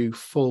do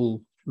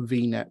full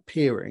VNet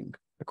peering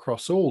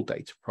across all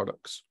data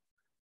products.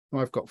 Now,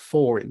 I've got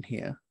 4 in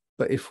here,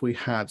 but if we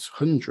had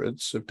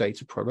hundreds of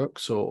data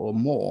products or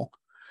more,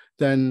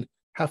 then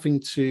having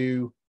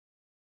to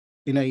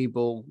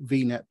enable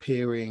VNet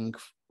peering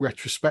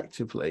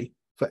retrospectively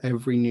for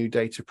every new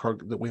data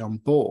product that we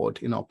onboard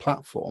in our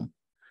platform,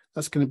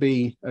 that's going to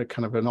be a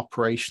kind of an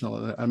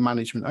operational and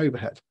management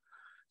overhead.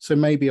 So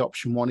maybe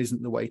option 1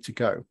 isn't the way to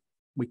go.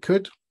 We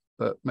could,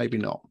 but maybe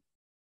not.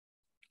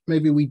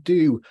 Maybe we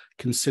do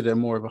consider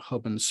more of a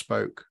hub and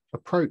spoke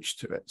approach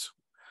to it.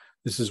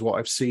 This is what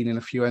I've seen in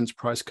a few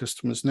enterprise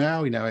customers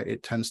now. You know,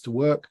 it tends to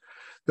work,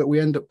 but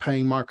we end up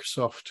paying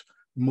Microsoft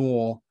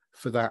more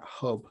for that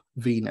hub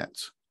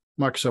VNet.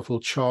 Microsoft will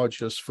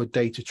charge us for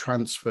data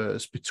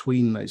transfers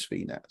between those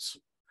VNets.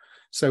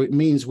 So it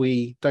means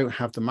we don't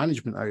have the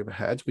management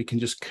overhead. We can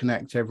just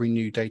connect every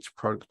new data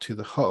product to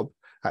the hub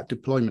at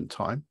deployment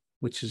time,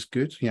 which is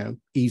good, you know,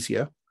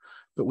 easier,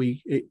 but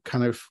it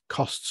kind of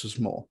costs us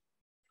more.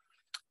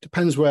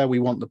 Depends where we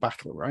want the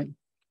battle, right?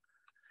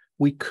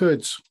 We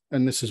could,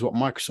 and this is what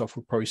Microsoft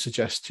would probably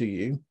suggest to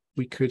you,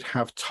 we could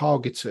have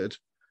targeted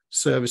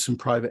service and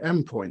private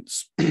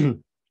endpoints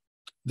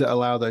that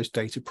allow those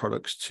data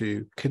products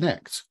to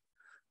connect.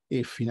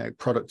 If, you know,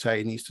 product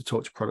A needs to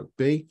talk to product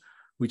B,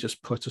 we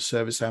just put a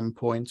service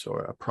endpoint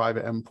or a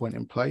private endpoint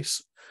in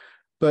place.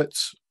 But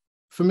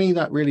for me,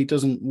 that really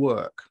doesn't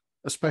work,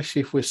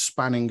 especially if we're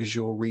spanning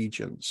Azure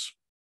regions.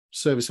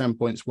 service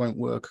endpoints won't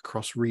work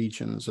across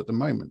regions at the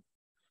moment.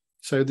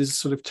 So there's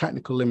sort of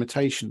technical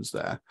limitations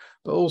there,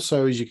 but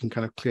also, as you can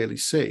kind of clearly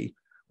see,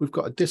 we've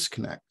got a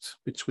disconnect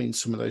between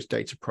some of those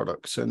data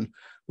products, and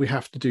we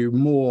have to do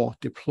more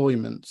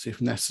deployments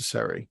if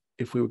necessary,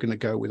 if we were going to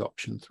go with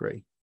option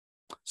 3.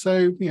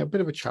 So, a bit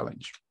of a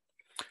challenge.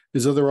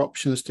 There's other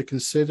options to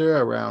consider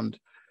around,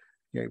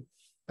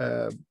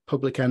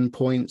 public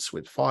endpoints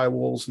with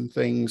firewalls and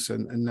things,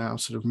 and now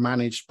sort of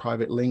managed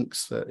private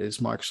links that is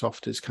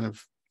Microsoft is kind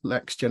of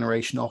next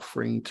generation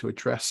offering to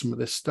address some of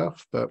this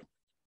stuff, but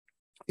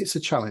it's a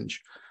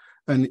challenge.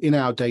 And in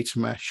our data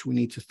mesh, we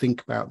need to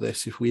think about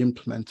this if we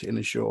implement it in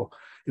Azure,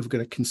 if we're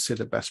going to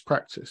consider best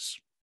practice.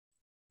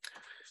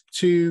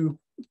 To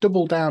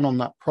double down on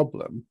that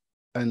problem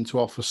and to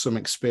offer some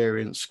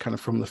experience kind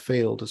of from the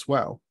field as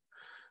well,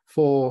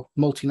 for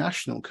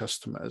multinational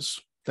customers,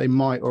 they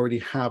might already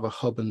have a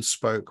hub and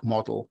spoke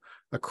model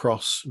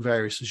across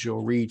various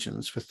Azure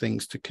regions for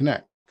things to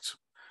connect.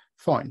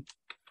 Fine.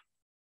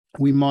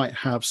 We might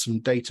have some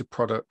data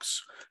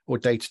products or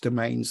data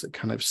domains that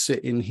kind of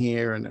sit in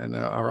here and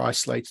are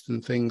isolated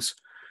and things.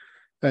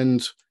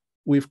 And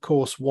we, of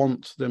course,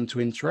 want them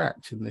to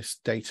interact in this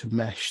data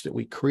mesh that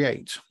we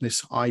create,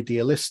 this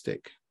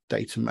idealistic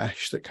data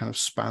mesh that kind of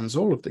spans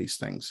all of these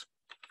things.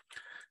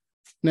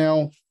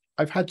 Now,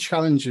 I've had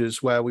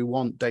challenges where we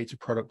want data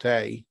product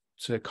A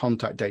to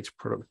contact data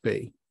product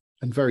B.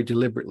 And very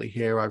deliberately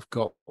here, I've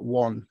got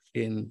one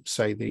in,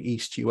 say, the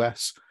East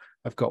US.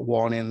 I've got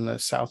one in the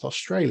South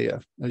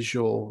Australia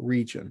Azure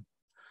region.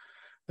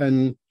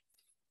 And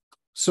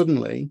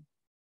suddenly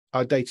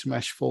our data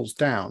mesh falls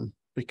down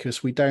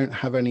because we don't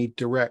have any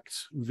direct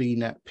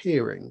VNet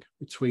peering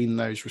between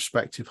those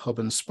respective hub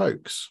and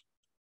spokes.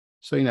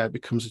 So, it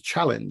becomes a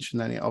challenge, and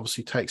then it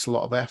obviously takes a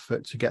lot of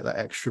effort to get that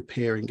extra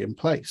peering in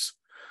place.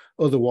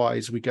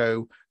 Otherwise, we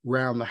go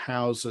round the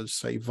houses,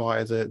 say,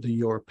 via the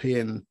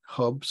European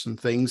hubs and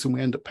things, and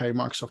we end up paying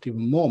Microsoft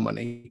even more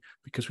money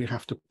because we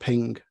have to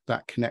ping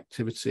that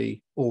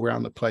connectivity all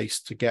around the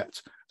place to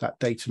get that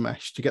data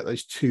mesh, to get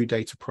those two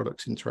data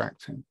products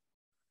interacting.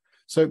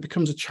 So it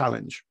becomes a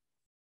challenge.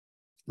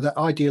 That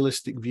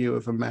idealistic view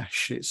of a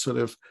mesh, it's sort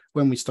of,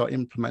 when we start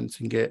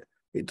implementing it,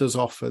 it does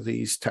offer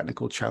these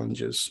technical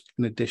challenges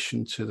in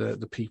addition to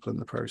the people in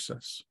the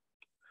process.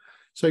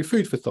 So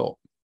food for thought.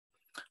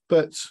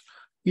 But,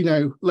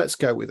 let's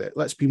go with it.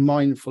 Let's be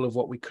mindful of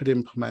what we could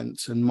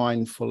implement and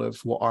mindful of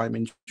what I'm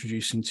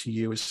introducing to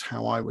you as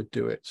how I would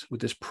do it with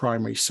this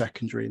primary,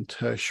 secondary, and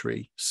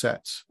tertiary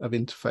set of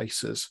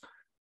interfaces,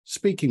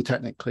 speaking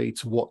technically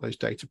to what those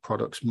data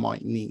products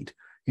might need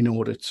in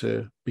order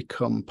to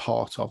become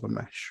part of a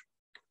mesh.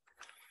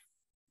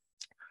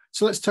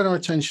 So let's turn our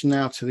attention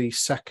now to the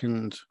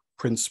second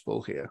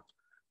principle here,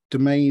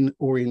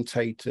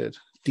 domain-orientated,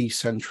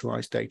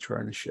 decentralized data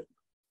ownership.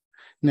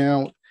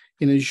 Now,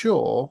 in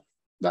Azure,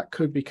 that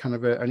could be kind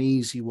of an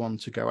easy one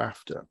to go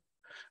after.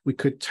 We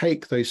could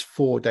take those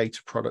 4 data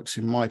products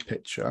in my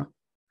picture,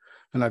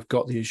 and I've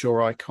got the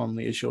Azure icon,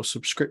 the Azure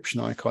subscription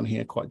icon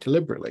here quite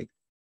deliberately.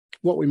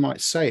 What we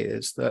might say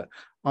is that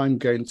I'm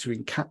going to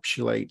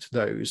encapsulate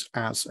those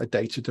as a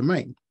data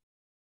domain.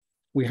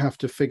 We have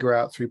to figure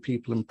out through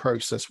people and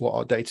process what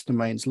our data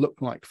domains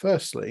look like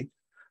firstly,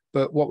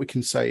 but what we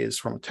can say is,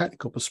 from a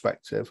technical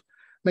perspective,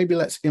 maybe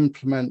let's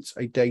implement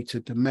a data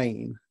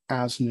domain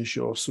as an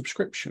Azure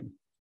subscription.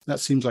 That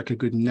seems like a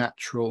good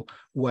natural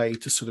way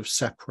to sort of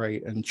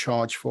separate and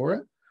charge for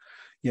it.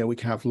 We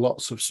can have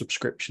lots of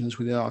subscriptions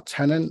within our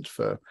tenant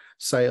for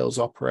sales,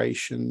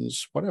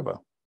 operations, whatever.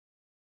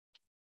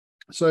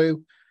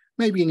 So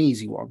maybe an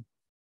easy one.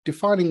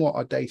 Defining what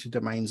our data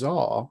domains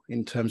are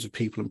in terms of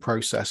people and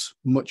process,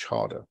 much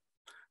harder.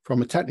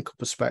 From a technical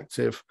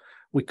perspective,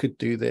 we could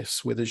do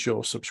this with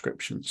Azure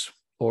subscriptions,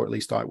 or at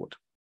least I would.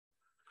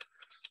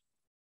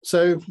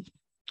 So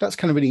that's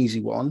kind of an easy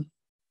one.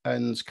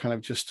 And kind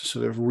of just to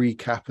sort of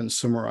recap and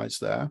summarize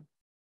there,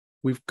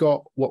 we've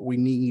got what we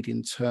need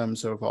in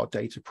terms of our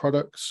data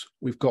products.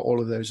 We've got all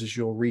of those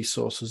Azure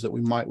resources that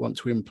we might want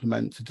to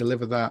implement to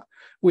deliver that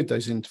with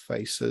those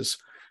interfaces,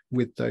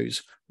 with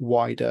those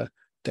wider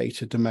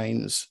data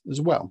domains as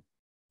well.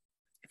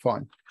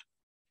 Fine.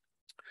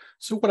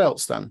 So what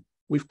else then?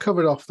 We've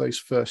covered off those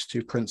first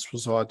 2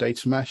 principles of our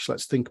data mesh.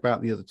 Let's think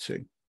about the other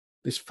 2.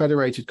 This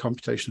federated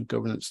computational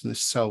governance and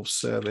this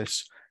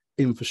self-service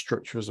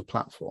infrastructure as a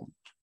platform.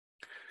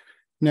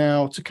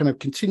 Now, to kind of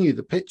continue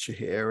the picture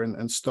here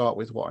and start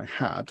with what I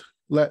had,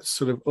 let's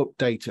sort of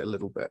update it a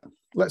little bit.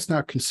 Let's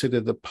now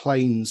consider the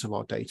planes of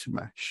our data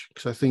mesh,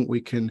 because I think we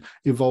can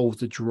evolve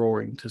the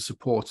drawing to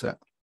support it.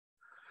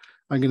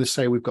 I'm going to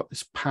say we've got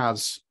this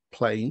PaaS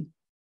plane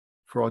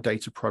for our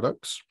data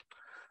products.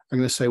 I'm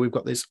going to say we've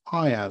got this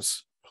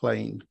IaaS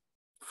plane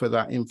for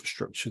that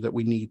infrastructure that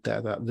we need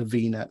there, that the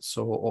VNets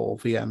or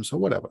VMs or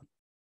whatever.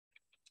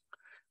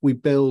 We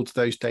build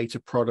those data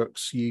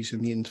products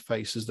using the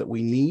interfaces that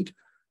we need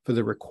for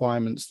the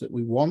requirements that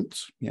we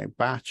want,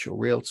 batch or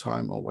real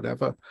time or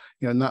whatever,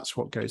 and that's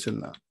what goes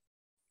in there.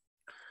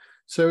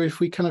 So if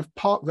we kind of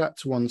park that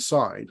to one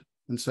side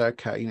and say,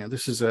 okay,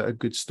 this is a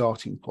good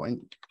starting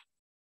point,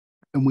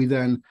 And we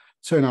then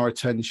turn our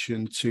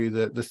attention to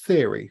the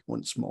theory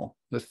once more,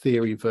 the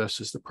theory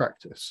versus the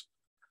practice.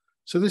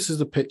 So this is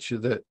the picture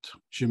that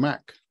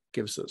Zhamak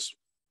gives us.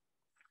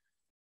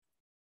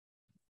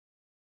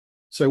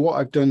 So what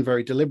I've done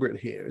very deliberately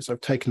here is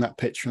I've taken that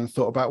picture and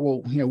thought about,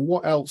 well,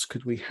 what else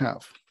could we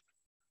have?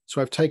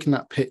 So I've taken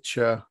that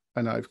picture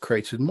and I've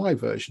created my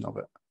version of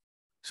it.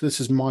 So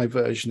this is my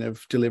version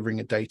of delivering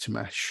a data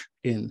mesh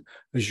in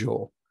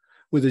Azure,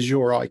 with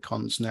Azure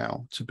icons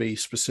now to be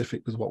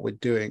specific with what we're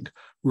doing,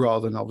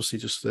 rather than obviously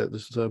just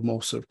the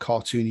more sort of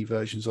cartoony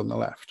versions on the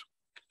left.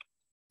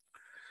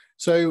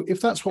 So if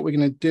that's what we're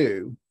going to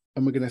do,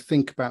 and we're going to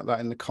think about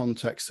that in the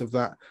context of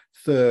that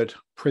third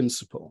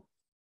principle,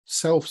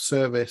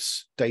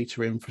 self-service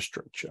data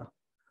infrastructure.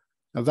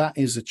 Now that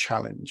is a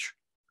challenge.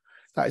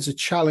 That is a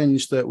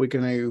challenge that we're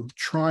going to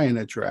try and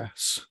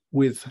address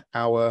with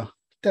our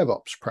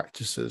DevOps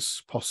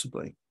practices,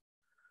 possibly.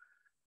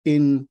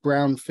 In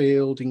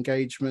brownfield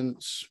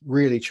engagements,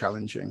 really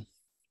challenging.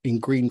 In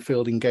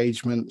greenfield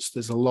engagements,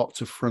 there's a lot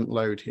to front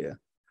load here.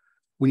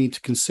 We need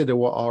to consider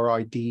what our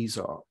IDEs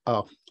are,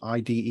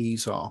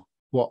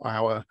 what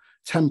our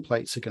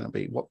templates are going to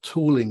be, what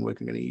tooling we're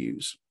going to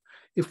use.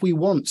 If we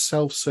want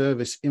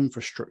self-service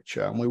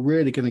infrastructure, and we're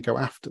really going to go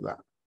after that,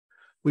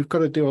 we've got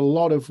to do a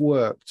lot of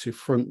work to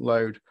front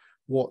load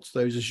what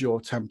those Azure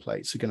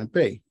templates are going to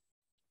be.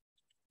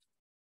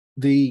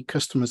 The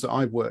customers that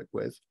I've worked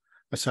with,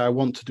 I say, I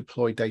want to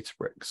deploy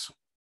Databricks.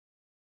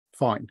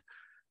 Fine.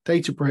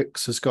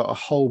 Databricks has got a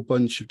whole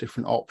bunch of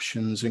different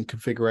options and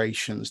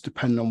configurations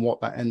depending on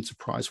what that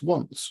enterprise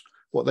wants,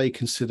 what they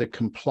consider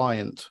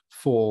compliant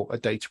for a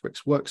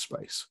Databricks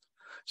workspace.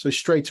 So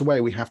straight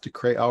away, we have to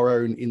create our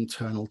own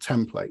internal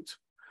template.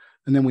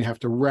 And then we have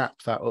to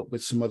wrap that up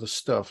with some other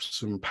stuff,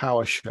 some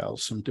PowerShell,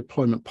 some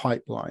deployment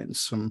pipelines,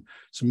 some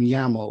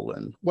YAML,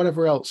 and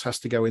whatever else has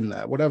to go in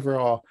there, whatever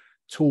our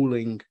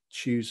tooling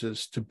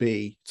chooses to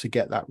be to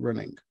get that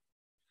running.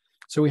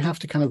 So we have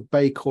to kind of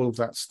bake all of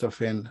that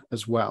stuff in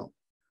as well.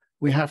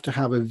 We have to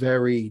have a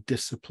very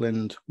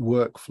disciplined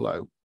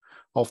workflow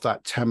of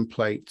that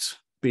template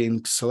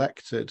being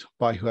selected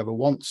by whoever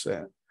wants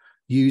it,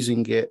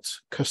 using it,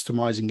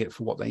 customizing it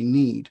for what they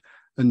need,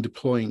 and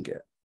deploying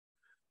it.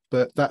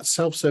 But that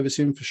self-service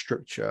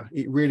infrastructure,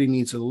 it really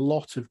needs a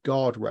lot of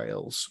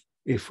guardrails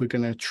if we're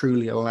going to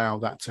truly allow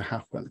that to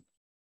happen.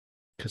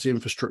 Because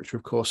infrastructure,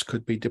 of course,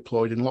 could be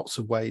deployed in lots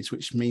of ways,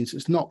 which means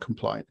it's not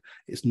compliant,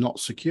 it's not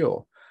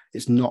secure,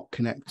 it's not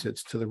connected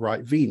to the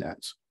right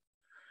VNet.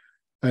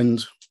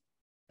 And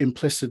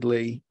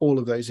implicitly, all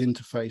of those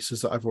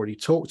interfaces that I've already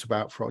talked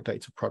about for our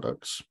data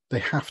products, they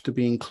have to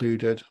be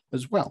included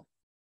as well.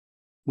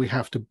 We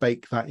have to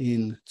bake that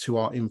into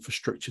our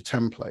infrastructure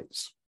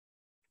templates.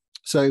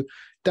 So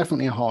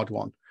definitely a hard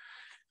one.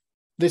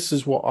 This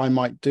is what I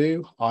might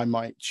do. I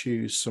might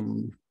choose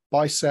some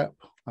Bicep.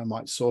 I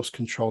might source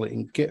control it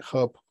in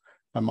GitHub.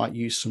 I might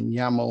use some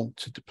YAML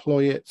to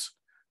deploy it.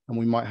 And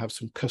we might have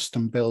some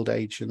custom build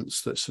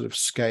agents that sort of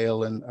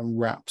scale and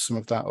wrap some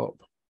of that up.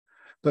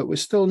 But we're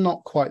still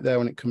not quite there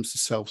when it comes to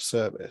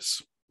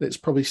self-service. It's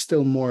probably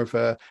still more of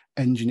an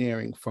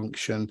engineering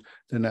function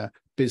than a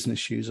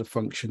business user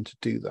function to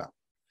do that.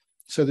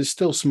 So there's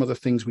still some other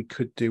things we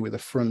could do with the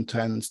front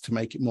end to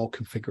make it more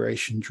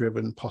configuration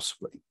driven,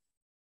 possibly.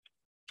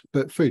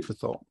 But food for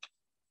thought.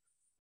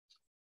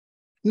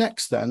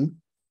 Next then,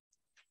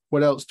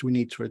 what else do we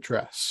need to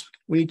address?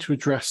 We need to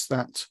address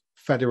that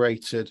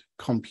federated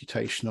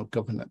computational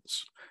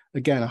governance.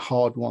 Again, a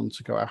hard one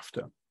to go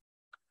after.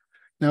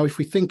 Now, if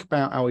we think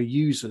about our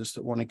users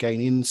that want to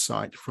gain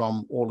insight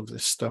from all of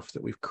this stuff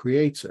that we've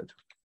created,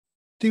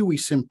 do we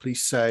simply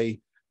say,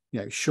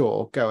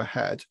 sure, go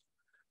ahead,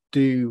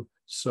 do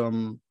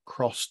some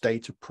cross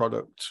data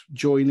product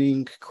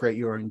joining, create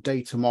your own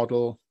data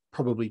model,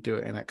 probably do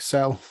it in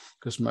Excel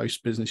because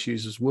most business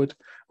users would,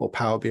 or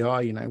Power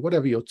BI,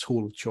 whatever your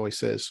tool of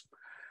choice is,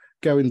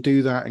 go and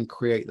do that and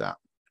create that.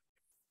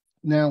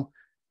 Now,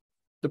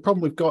 the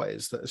problem we've got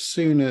is that as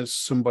soon as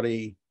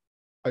somebody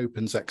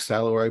opens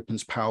Excel or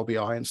opens Power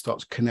BI and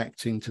starts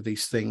connecting to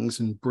these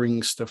things and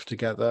brings stuff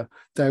together,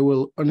 they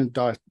will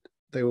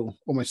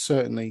almost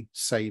certainly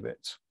save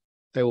it.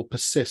 They will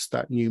persist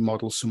that new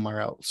model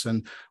somewhere else.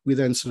 And we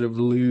then sort of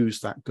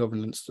lose that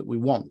governance that we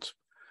want.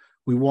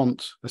 We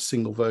want a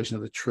single version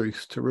of the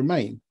truth to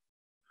remain.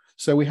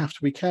 So we have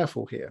to be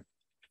careful here.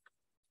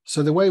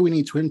 So the way we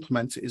need to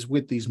implement it is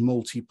with these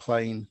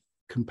multi-plane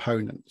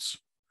components.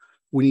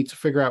 We need to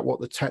figure out what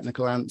the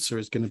technical answer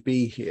is going to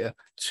be here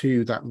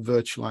to that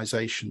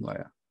virtualization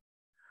layer.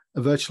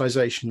 A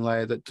virtualization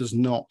layer that does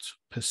not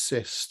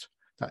persist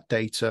that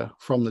data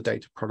from the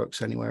data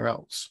products anywhere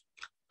else.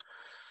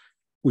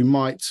 We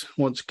might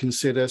want to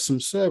consider some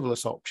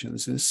serverless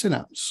options in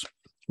Synapse.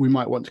 We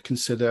might want to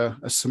consider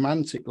a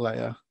semantic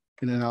layer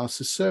in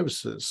analysis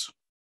services.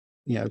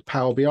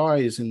 Power BI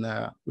is in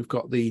there. We've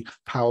got the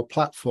Power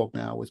Platform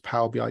now with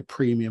Power BI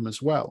Premium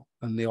as well,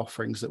 and the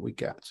offerings that we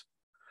get.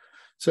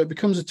 So it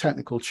becomes a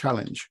technical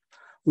challenge.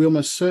 We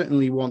almost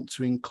certainly want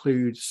to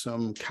include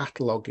some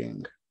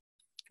cataloging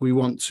we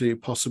want to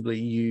possibly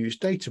use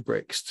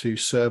Databricks to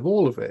serve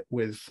all of it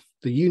with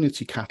the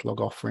Unity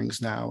catalog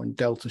offerings now and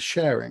Delta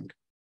sharing.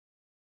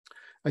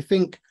 I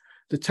think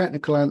the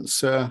technical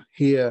answer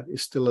here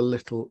is still a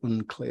little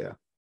unclear,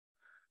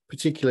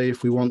 particularly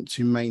if we want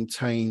to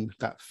maintain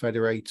that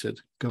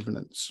federated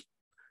governance.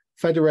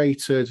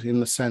 Federated in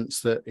the sense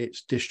that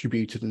it's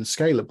distributed and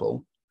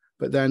scalable,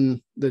 but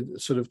then the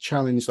sort of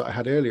challenge that I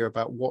had earlier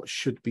about what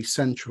should be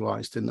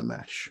centralized in the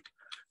mesh,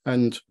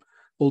 and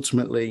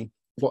ultimately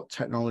what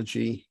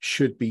technology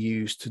should be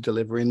used to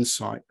deliver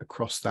insight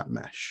across that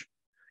mesh.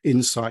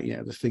 Insight,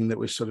 the thing that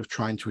we're sort of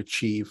trying to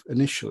achieve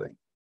initially,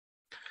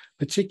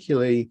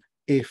 particularly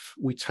if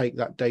we take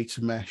that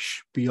data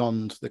mesh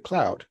beyond the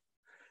cloud,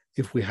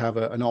 if we have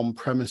an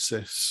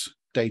on-premises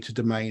data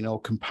domain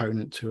or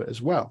component to it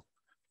as well,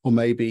 or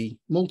maybe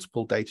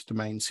multiple data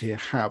domains here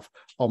have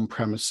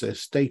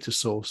on-premises data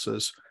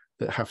sources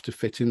that have to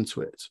fit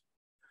into it.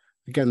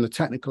 Again, the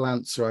technical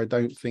answer I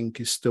don't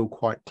think is still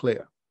quite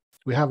clear.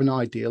 We have an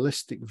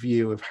idealistic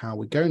view of how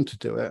we're going to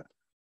do it,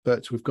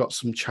 but we've got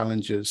some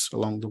challenges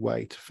along the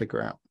way to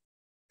figure out.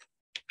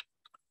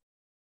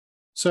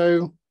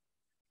 So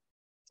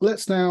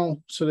let's now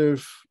sort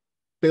of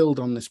build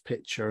on this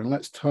picture, and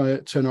let's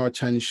turn our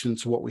attention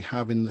to what we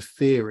have in the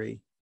theory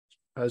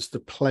as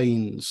the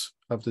planes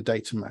of the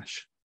data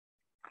mesh.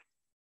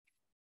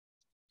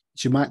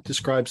 Zhamak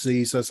describes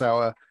these as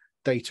our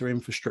data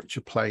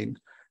infrastructure plane,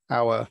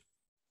 our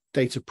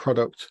data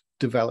product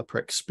developer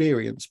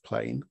experience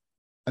plane,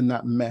 and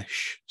that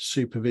mesh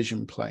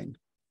supervision plane.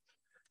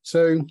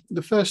 So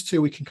the first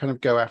two we can kind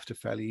of go after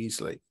fairly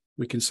easily.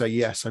 We can say,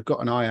 yes, I've got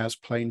an IaaS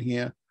plane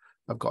here.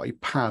 I've got a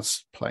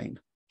PaaS plane,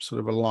 sort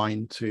of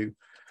aligned to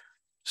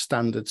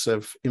standards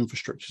of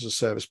infrastructure as a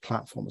service,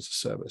 platform as a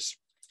service.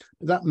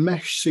 But that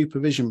mesh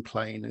supervision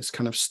plane is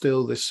kind of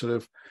still this sort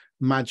of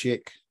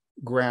magic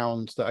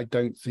ground that I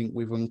don't think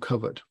we've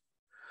uncovered.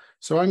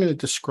 So I'm going to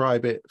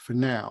describe it for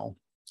now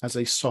as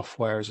a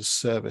software as a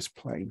service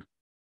plane.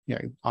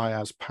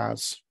 IaaS,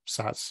 PaaS,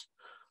 SaaS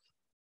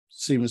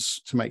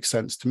seems to make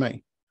sense to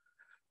me.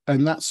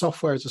 And that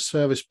software as a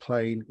service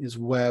plane is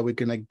where we're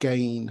going to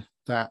gain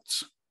that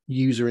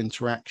user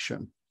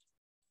interaction,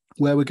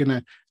 where we're going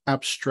to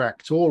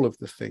abstract all of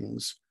the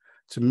things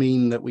to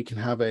mean that we can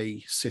have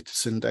a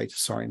citizen data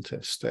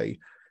scientist, a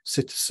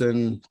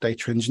citizen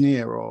data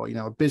engineer, or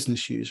a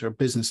business user, a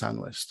business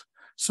analyst,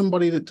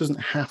 somebody that doesn't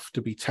have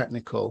to be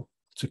technical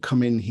to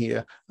come in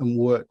here and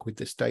work with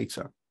this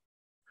data.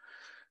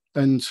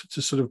 And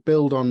to sort of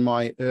build on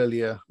my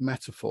earlier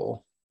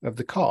metaphor of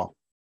the car,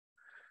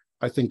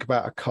 I think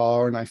about a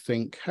car and I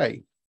think,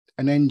 hey,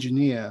 an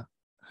engineer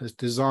has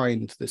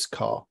designed this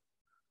car.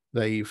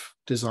 They've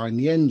designed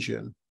the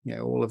engine,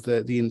 all of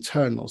the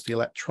internals, the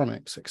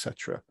electronics,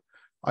 etc.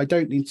 I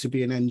don't need to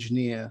be an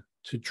engineer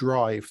to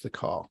drive the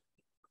car.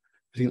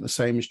 I think the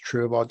same is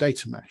true of our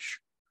data mesh.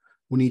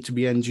 We need to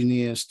be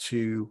engineers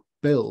to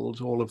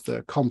build all of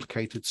the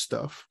complicated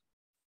stuff,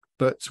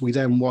 but we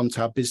then want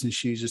our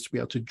business users to be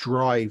able to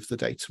drive the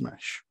data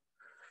mesh,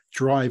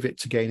 drive it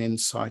to gain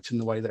insight in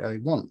the way that they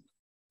want.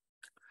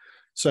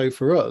 So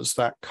for us,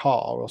 that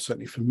car, or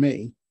certainly for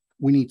me,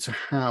 we need to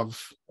have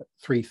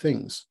three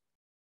things: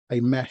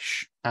 a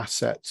mesh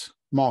asset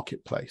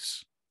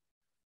marketplace,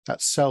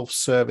 that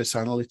self-service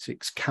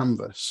analytics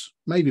canvas,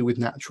 maybe with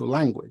natural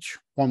language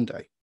one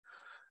day.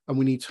 And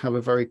we need to have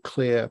a very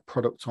clear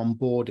product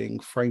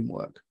onboarding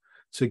framework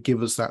to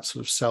give us that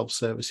sort of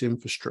self-service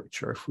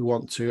infrastructure if we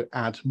want to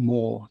add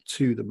more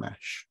to the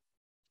mesh.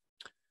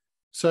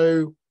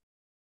 So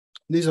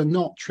these are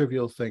not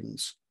trivial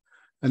things.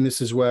 And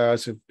this is where,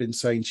 as I've been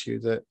saying to you,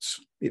 that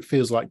it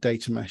feels like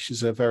data mesh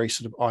is a very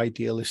sort of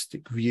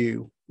idealistic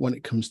view when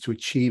it comes to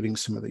achieving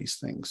some of these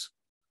things.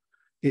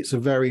 It's a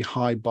very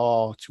high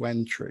bar to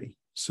entry,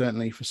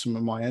 certainly for some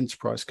of my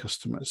enterprise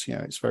customers.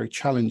 It's very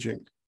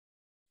challenging.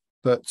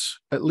 But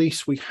at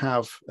least we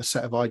have a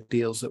set of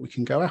ideals that we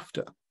can go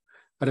after.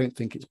 I don't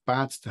think it's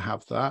bad to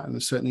have that.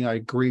 And certainly I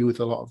agree with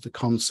a lot of the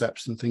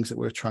concepts and things that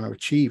we're trying to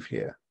achieve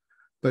here.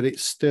 But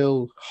it's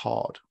still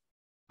hard.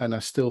 And I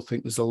still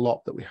think there's a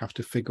lot that we have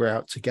to figure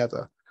out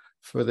together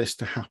for this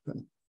to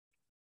happen.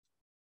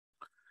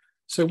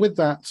 So with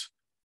that,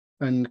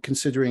 and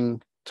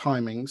considering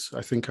timings,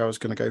 I think I was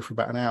going to go for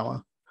about an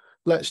hour.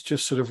 Let's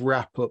just sort of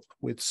wrap up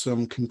with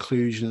some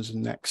conclusions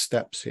and next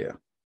steps here.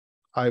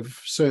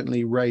 I've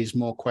certainly raised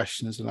more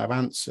questions than I've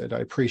answered, I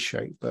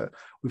appreciate, but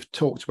we've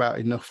talked about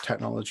enough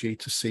technology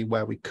to see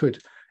where we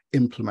could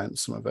implement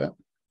some of it.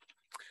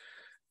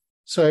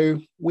 So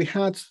we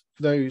had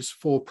those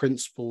four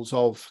principles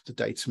of the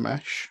data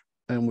mesh,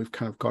 and we've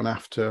kind of gone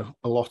after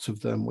a lot of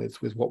them with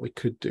what we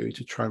could do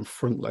to try and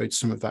front load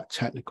some of that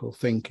technical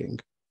thinking.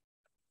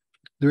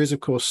 There is,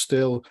 of course,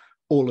 still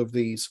all of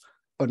these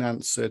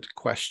unanswered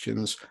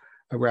questions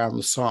around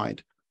the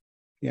side.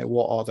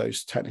 What are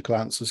those technical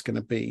answers going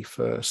to be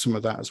for some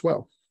of that as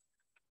well?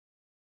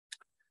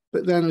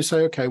 But then we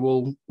say, okay,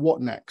 well,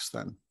 what next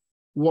then?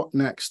 What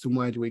next, and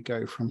where do we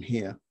go from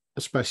here?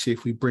 Especially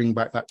if we bring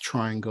back that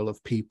triangle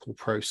of people,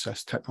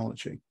 process,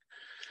 technology.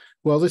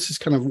 Well, this is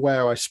kind of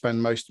where I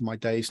spend most of my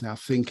days now,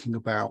 thinking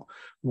about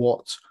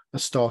what a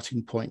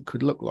starting point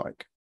could look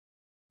like.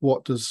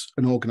 What does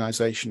an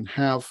organization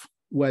have?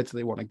 Where do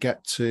they want to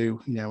get to?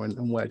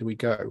 And where do we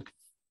go?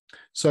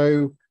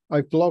 So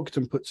I've blogged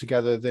and put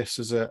together this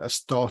as a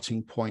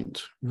starting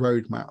point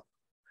roadmap.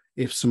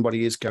 If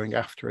somebody is going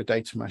after a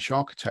data mesh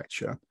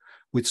architecture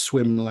with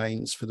swim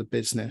lanes for the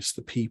business,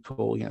 the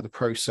people, the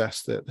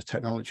process, the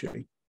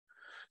technology.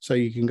 So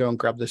you can go and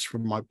grab this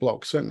from my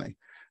blog, certainly.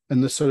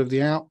 And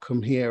the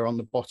outcome here on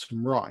the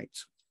bottom right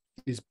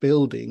is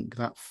building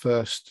that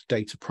first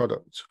data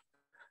product,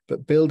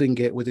 but building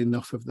it with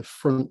enough of the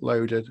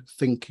front-loaded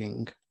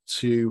thinking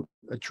to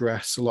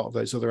address a lot of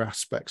those other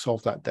aspects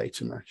of that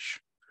data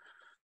mesh.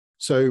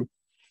 So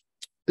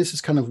this is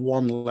kind of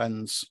one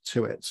lens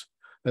to it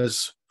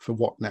as for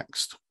what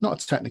next.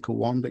 Not a technical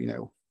one, but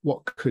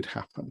what could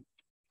happen.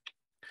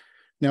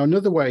 Now,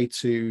 another way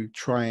to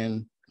try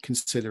and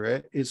consider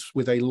it is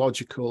with a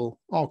logical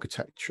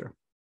architecture.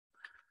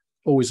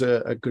 Always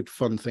a good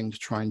fun thing to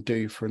try and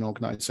do for an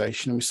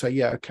organization. And we say,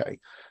 yeah, okay,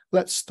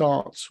 let's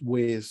start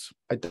with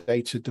a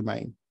data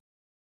domain.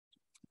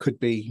 Could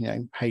be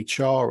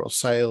HR or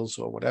sales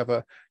or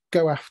whatever.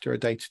 Go after a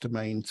data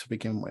domain to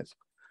begin with.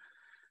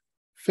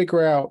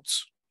 Figure out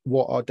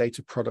what our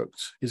data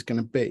product is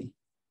going to be.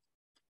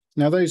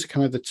 Now, those are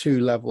kind of the two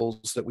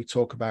levels that we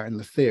talk about in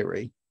the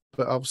theory,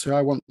 but obviously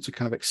I want to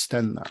kind of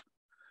extend that.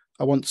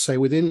 I want to say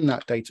within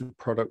that data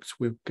product,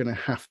 we're going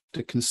to have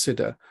to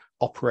consider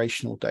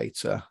operational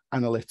data,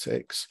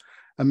 analytics,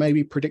 and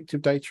maybe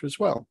predictive data as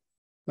well.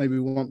 Maybe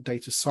we want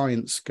data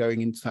science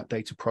going into that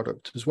data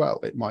product as well.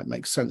 It might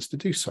make sense to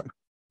do so.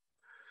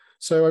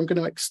 So I'm going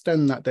to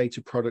extend that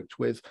data product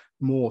with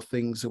more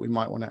things that we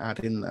might want to add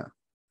in there.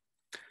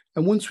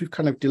 And once we've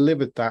kind of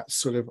delivered that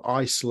sort of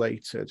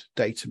isolated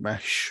data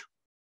mesh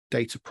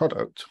data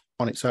product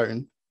on its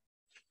own,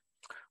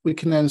 we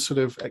can then sort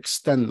of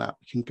extend that.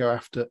 We can go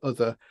after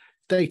other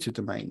data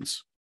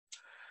domains.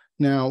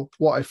 Now,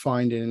 what I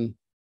find in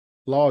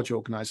large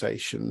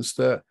organizations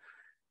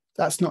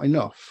that's not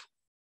enough.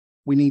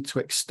 We need to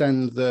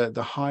extend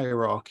the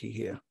hierarchy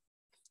here.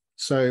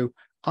 So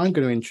I'm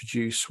going to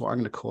introduce what I'm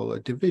going to call a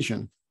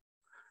division.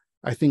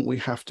 I think we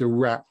have to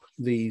wrap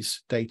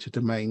these data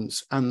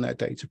domains and their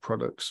data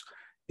products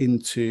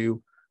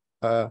into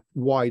a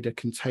wider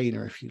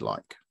container, if you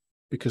like,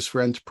 because for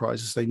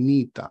enterprises, they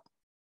need that.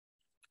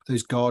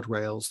 Those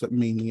guardrails that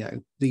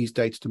mean, these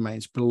data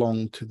domains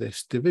belong to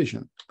this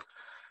division.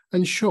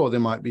 And sure, there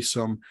might be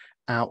some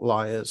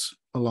outliers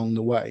along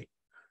the way,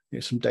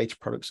 some data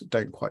products that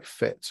don't quite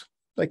fit.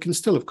 They can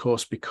still, of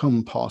course,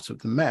 become part of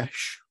the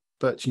mesh,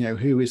 but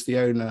who is the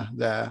owner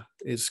there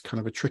is kind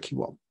of a tricky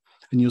one.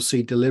 And you'll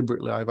see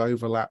deliberately I've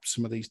overlapped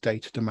some of these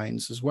data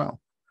domains as well,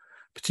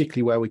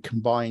 particularly where we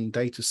combine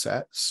data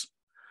sets.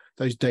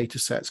 Those data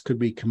sets could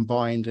be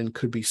combined and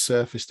could be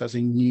surfaced as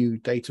a new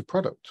data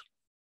product.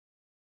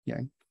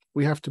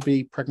 We have to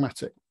be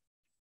pragmatic.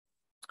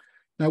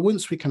 Now,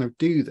 once we kind of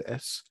do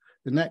this,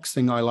 the next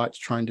thing I like to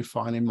try and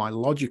define in my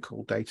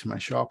logical data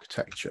mesh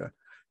architecture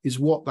is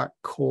what that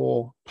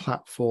core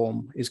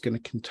platform is going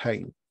to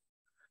contain.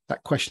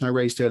 That question I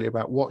raised earlier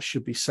about what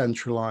should be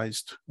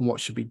centralized and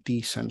what should be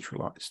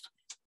decentralized.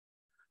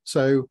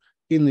 So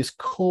in this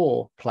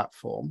core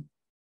platform,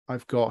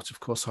 I've got,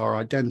 of course, our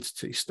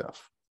identity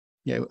stuff,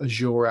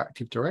 Azure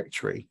Active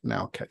Directory in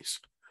our case.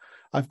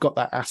 I've got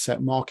that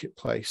asset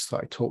marketplace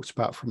that I talked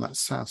about from that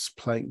SaaS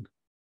plane,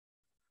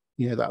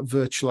 that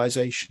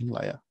virtualization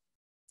layer.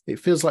 It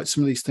feels like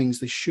some of these things,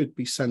 they should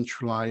be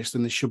centralized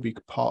and they should be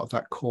part of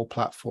that core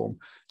platform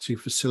to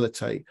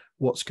facilitate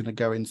what's going to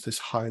go into this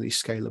highly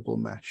scalable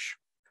mesh.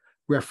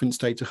 Reference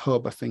Data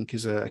Hub, I think,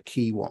 is a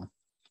key one.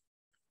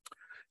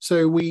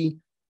 So we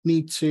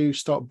need to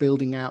start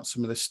building out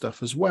some of this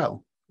stuff as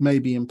well,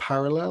 maybe in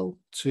parallel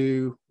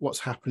to what's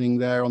happening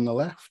there on the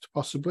left,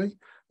 possibly.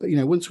 But,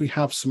 once we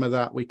have some of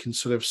that, we can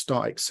sort of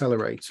start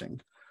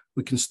accelerating.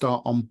 We can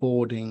start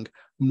onboarding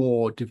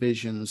more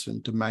divisions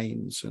and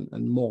domains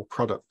and more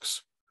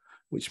products,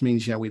 which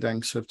means, we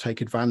then sort of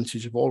take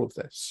advantage of all of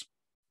this.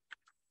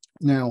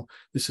 Now,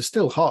 this is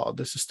still hard.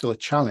 This is still a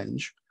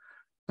challenge.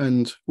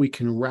 And we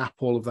can wrap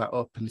all of that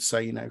up and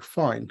say,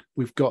 fine,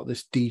 we've got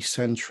this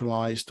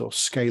decentralized or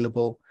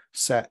scalable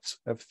set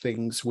of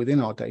things within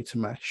our data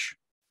mesh.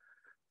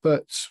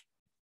 But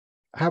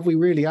have we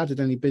really added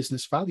any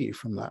business value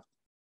from that?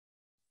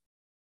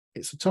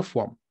 It's a tough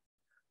one.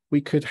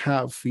 We could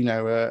have,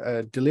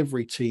 a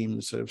delivery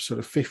teams of sort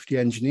of 50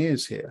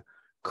 engineers here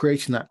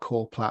creating that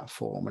core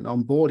platform and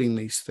onboarding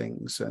these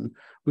things. And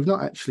we've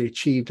not actually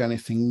achieved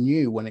anything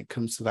new when it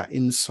comes to that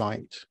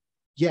insight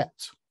yet.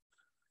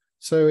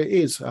 So it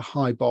is a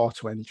high bar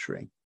to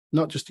entry,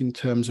 not just in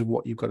terms of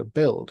what you've got to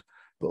build,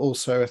 but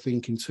also I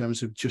think in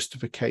terms of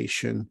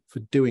justification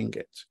for doing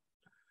it.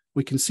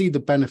 We can see the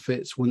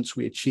benefits once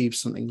we achieve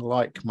something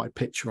like my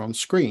picture on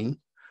screen.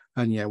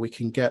 And we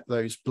can get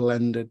those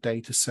blended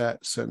data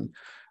sets and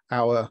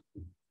our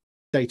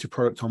data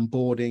product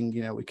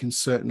onboarding, we can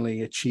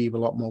certainly achieve a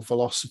lot more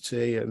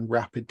velocity and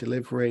rapid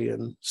delivery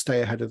and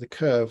stay ahead of the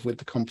curve with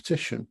the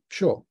competition,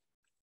 sure.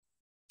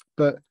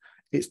 But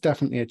it's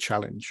definitely a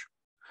challenge.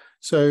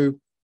 So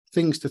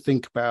things to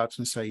think about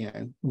and say,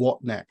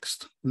 what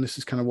next? And this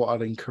is kind of what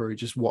I'd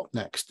encourage is what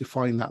next?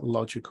 Define that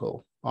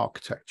logical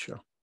architecture.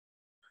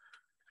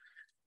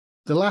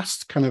 The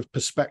last kind of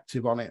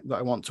perspective on it that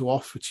I want to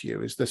offer to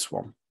you is this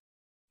one.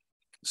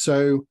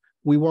 So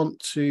we want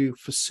to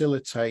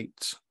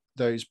facilitate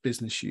those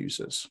business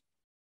users.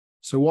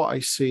 So what I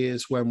see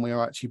is when we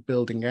are actually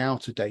building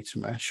out a data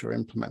mesh or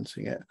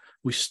implementing it,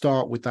 we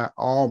start with that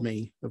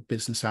army of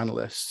business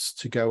analysts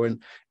to go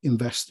and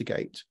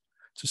investigate,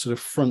 to sort of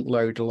front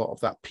load a lot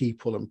of that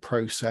people and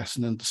process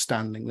and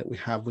understanding that we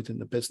have within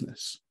the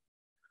business.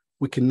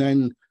 We can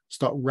then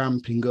start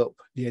ramping up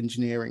the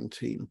engineering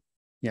team,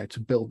 to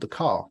build the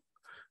car,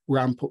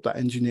 ramp up that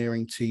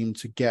engineering team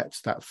to get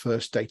that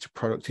first data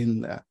product in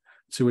there,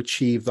 to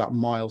achieve that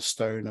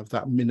milestone of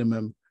that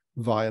minimum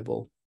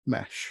viable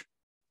mesh.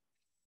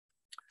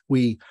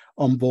 We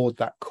onboard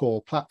that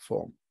core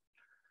platform.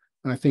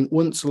 And I think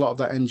once a lot of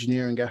that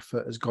engineering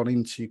effort has gone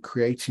into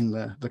creating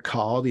the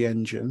car, the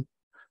engine,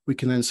 we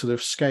can then sort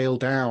of scale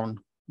down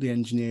the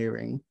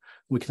engineering.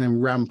 We can then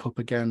ramp up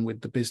again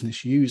with the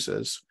business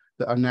users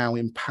that are now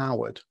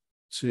empowered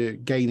to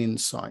gain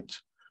insight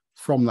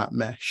from that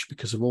mesh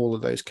because of all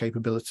of those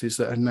capabilities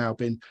that have now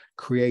been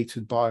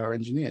created by our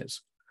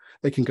engineers.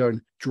 They can go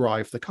and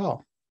drive the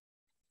car.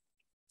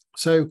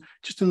 So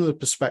just another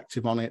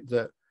perspective on it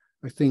that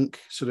I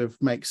think sort of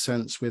makes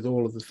sense with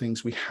all of the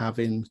things we have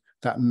in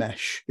that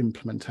mesh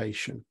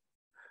implementation.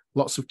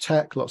 Lots of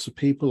tech, lots of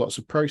people, lots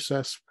of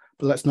process,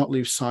 but let's not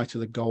lose sight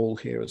of the goal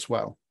here as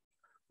well.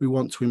 We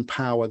want to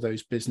empower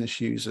those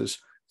business users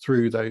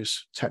through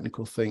those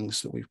technical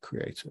things that we've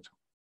created.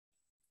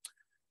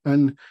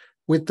 And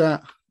with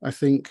that, I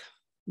think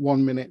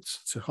 1 minute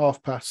to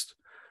past,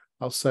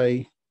 I'll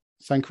say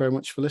thank you very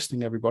much for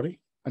listening, everybody.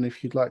 And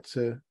if you'd like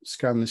to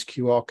scan this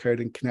QR code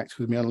and connect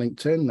with me on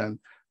LinkedIn, then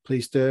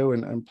please do,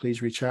 and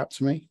please reach out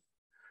to me.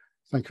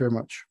 Thank you very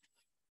much.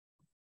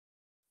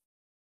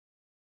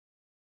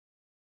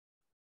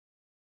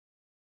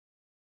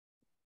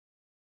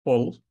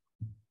 Paul,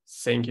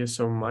 thank you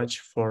so much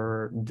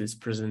for this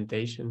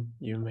presentation.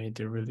 You made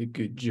a really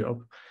good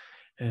job.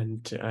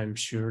 And I'm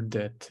sure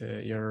that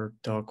your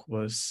talk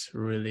was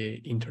really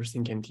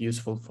interesting and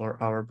useful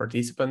for our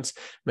participants.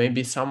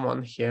 Maybe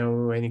someone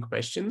have any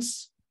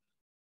questions?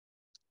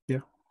 Yeah.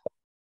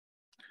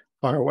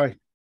 Fire away.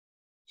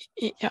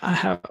 Yeah, I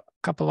have a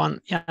couple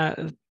one. Yeah,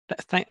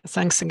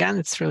 thanks again.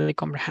 It's really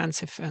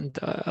comprehensive and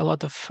a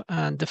lot of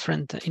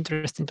different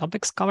interesting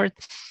topics covered.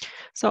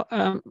 So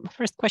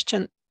first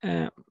question,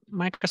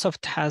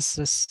 Microsoft has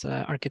this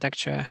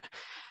architecture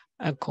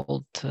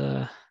called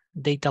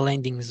data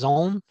landing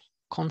zone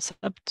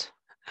concept,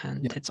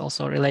 and it's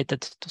also related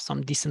to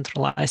some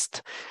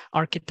decentralized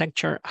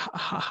architecture.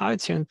 How,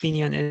 it's your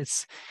opinion,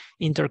 is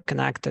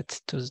interconnected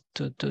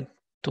to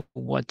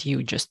what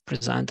you just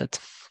presented?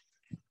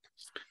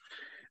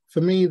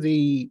 For me,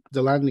 the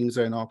landing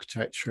zone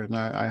architecture, and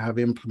I have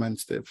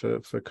implemented it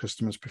for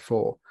customers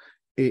before,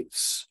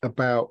 it's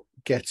about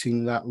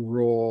getting that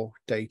raw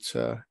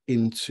data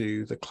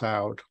into the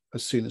cloud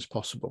as soon as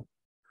possible.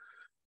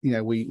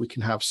 We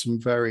can have some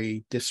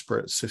very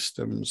disparate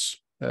systems,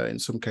 in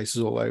some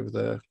cases all over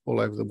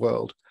the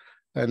world,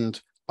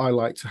 and I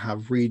like to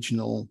have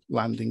regional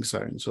landing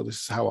zones, or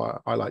this is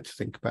how I like to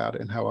think about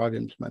it and how I've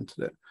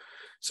implemented it.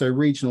 So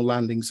regional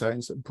landing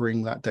zones that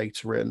bring that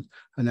data in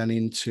and then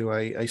into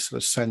a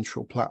sort of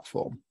central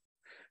platform.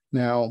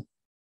 Now,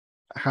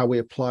 how we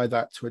apply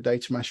that to a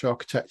data mesh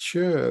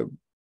architecture,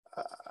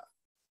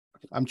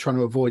 I'm trying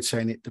to avoid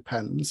saying it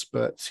depends,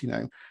 but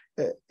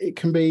it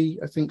can be,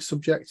 I think,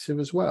 subjective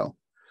as well.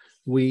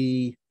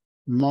 We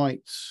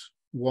might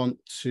want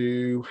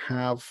to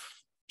have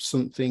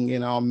something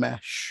in our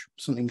mesh,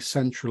 something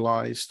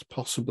centralized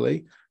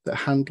possibly, that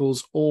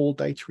handles all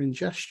data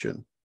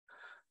ingestion.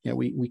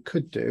 We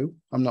could do,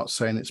 I'm not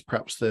saying it's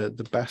perhaps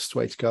the best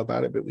way to go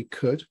about it, but we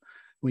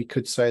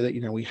could say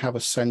that, we have a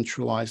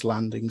centralized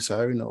landing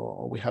zone,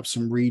 or we have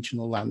some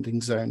regional landing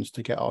zones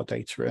to get our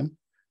data in.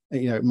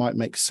 It might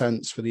make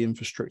sense for the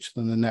infrastructure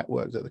and the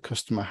network that the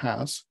customer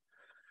has.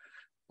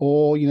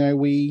 Or,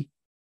 we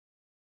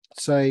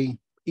say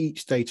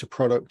each data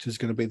product is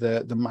going to be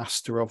the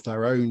master of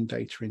their own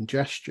data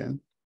ingestion,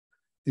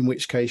 in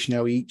which case,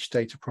 each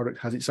data product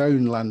has its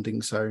own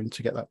landing zone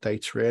to get that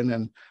data in,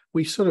 and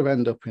we sort of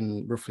end up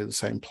in roughly the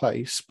same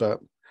place. But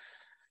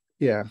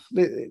yeah,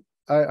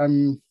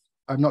 I'm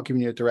not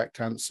giving you a direct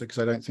answer because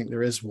I don't think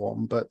there is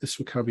one, but this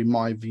would kind of be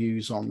my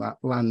views on that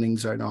landing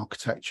zone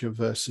architecture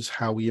versus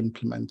how we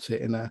implement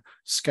it in a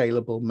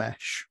scalable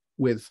mesh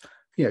with,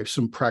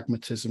 some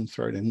pragmatism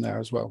thrown in there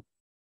as well.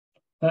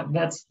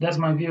 That's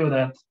my view,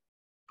 that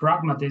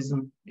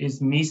pragmatism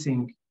is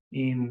missing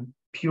in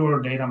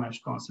pure data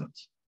mesh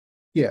concepts.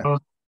 Yeah. So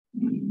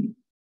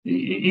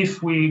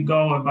if we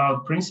go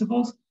about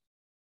principles,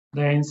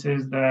 then it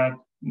says that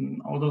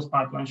all those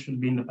pipelines should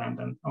be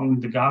independent.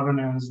 Only the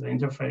governance, the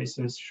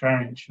interfaces,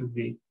 sharing should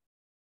be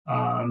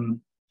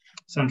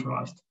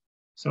centralized.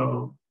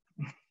 So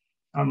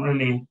I'm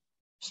really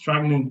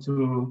struggling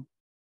to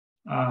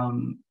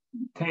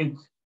take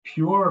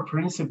pure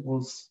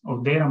principles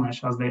of data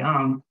mesh as they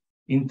are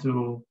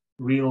into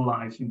real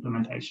life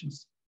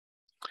implementations.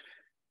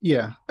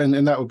 Yeah,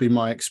 and that would be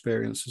my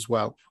experience as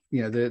well.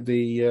 You know,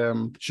 the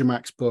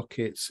Zhamak's book,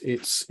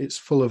 it's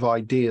full of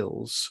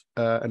ideals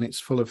and it's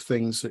full of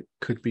things that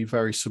could be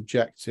very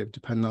subjective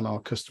depending on our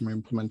customer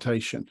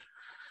implementation.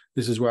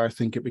 This is where I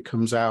think it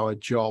becomes our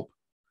job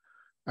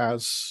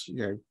as, you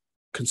know,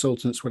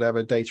 consultants,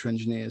 whatever, data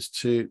engineers,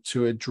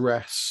 to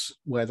address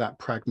where that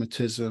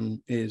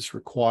pragmatism is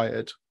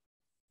required,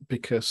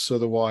 because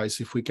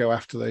otherwise, if we go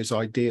after those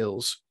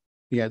ideals,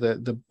 yeah,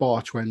 the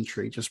bar to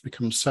entry just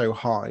becomes so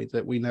high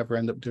that we never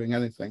end up doing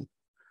anything.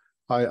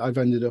 I've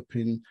ended up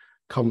in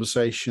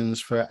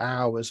conversations for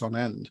hours on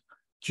end,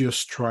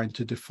 just trying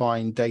to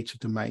define data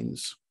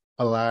domains,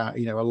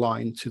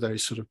 aligned to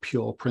those sort of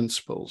pure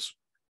principles.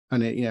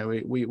 And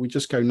we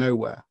just go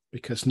nowhere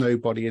because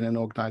nobody in an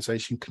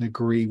organization can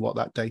agree what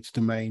that data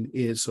domain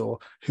is or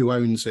who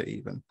owns it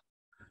even.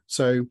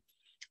 So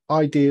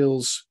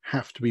ideals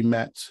have to be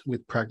met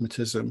with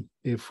pragmatism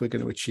if we're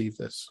going to achieve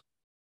this.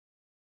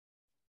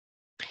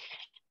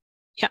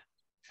 Yeah,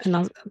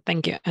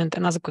 thank you. And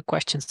another quick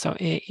question. So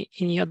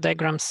in your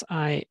diagrams,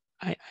 I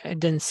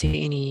didn't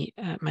see any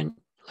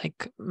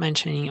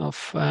mentioning of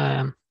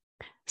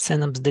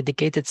Synapse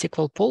dedicated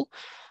SQL pool.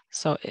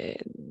 So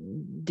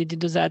did you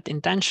do that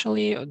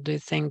intentionally, or do you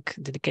think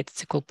dedicated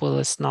SQL pool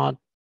is not,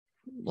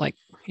 like,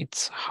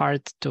 it's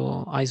hard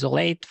to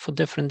isolate for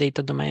different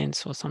data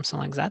domains or something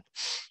like that?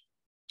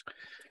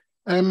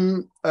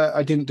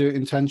 I didn't do it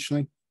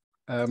intentionally.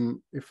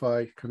 If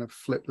I kind of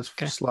flip the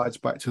slides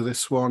back to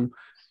this one,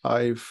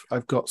 I've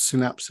got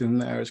Synapse in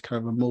there as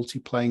kind of a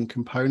multi-plane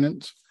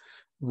component.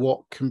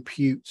 What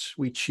compute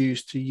we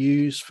choose to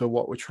use for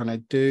what we're trying to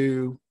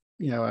do,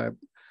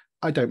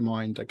 I don't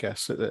mind, I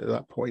guess, at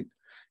that point.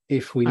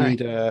 If we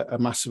need a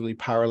massively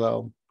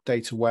parallel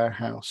data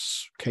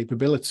warehouse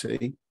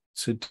capability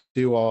to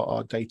do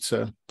our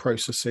data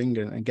processing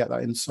and get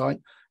that insight,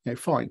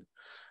 fine.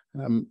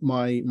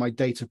 My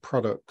data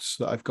products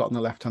that I've got on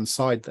the left-hand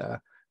side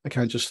there, I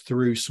kind of just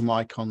threw some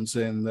icons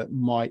in that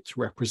might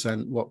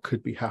represent what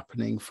could be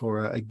happening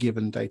for a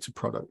given data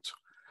product.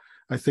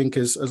 I think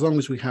as long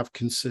as we have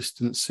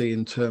consistency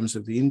in terms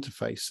of the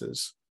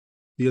interfaces,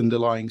 the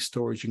underlying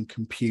storage and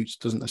compute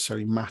doesn't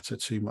necessarily matter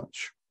too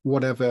much.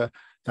 Whatever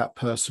that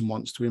person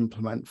wants to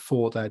implement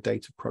for their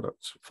data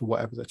product, for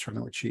whatever they're trying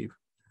to achieve.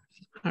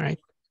 All right,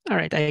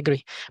 I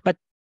agree. But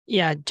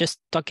yeah, just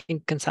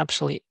talking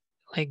conceptually,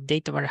 like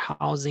data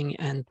warehousing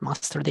and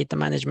master data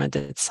management,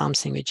 it's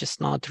something which is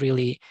not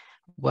really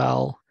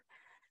well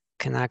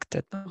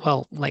connected,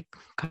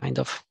 kind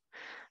of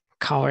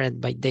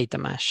covered by data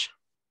mesh.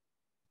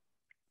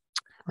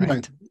 Right.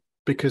 No,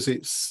 because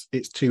it's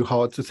too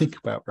hard to think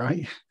about,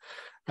 right?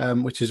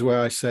 Which is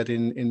where I said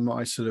in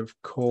my sort of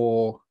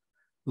core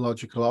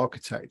logical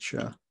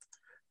architecture,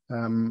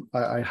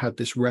 I had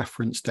this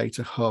reference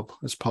data hub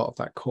as part of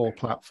that core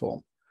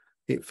platform.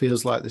 It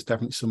feels like there's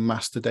definitely some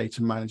master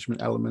data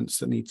management elements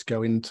that need to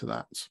go into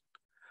that.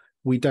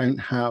 We don't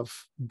have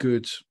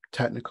good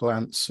technical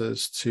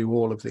answers to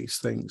all of these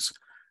things.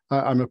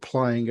 I'm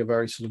applying a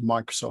very sort of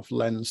Microsoft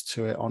lens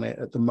to it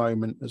at the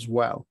moment as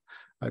well.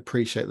 I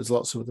appreciate there's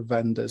lots of other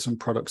vendors and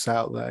products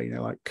out there,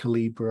 like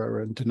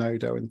Calibra and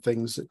Denodo and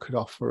things that could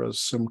offer us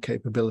some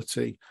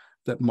capability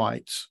that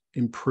might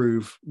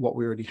improve what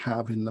we already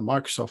have in the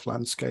Microsoft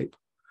landscape.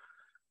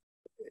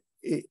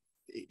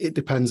 It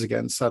depends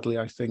again. Sadly,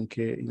 I think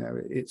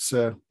it's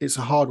a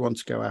hard one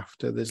to go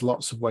after. There's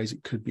lots of ways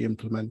it could be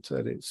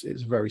implemented. It's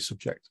very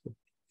subjective.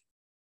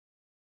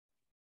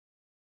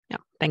 Yeah,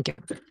 thank you.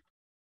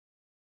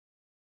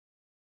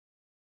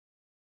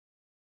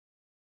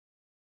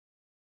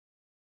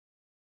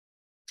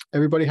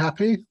 Everybody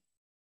happy?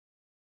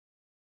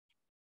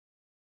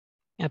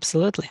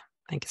 Absolutely.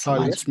 Thank you so much.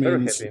 Silence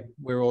means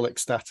we're all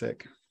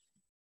ecstatic.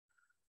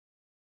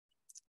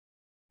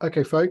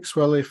 Okay, folks.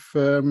 Well, if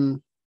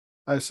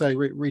I say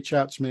reach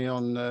out to me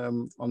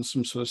on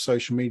some sort of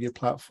social media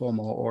platform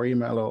or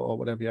email or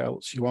whatever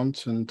else you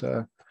want, and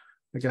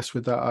I guess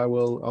with that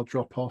I'll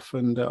drop off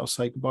and I'll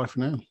say goodbye for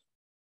now.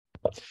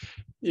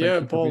 Yeah,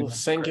 Paul,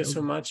 thank you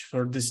so much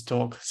for this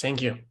talk.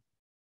 Thank you.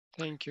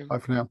 Thank you. Bye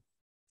for now.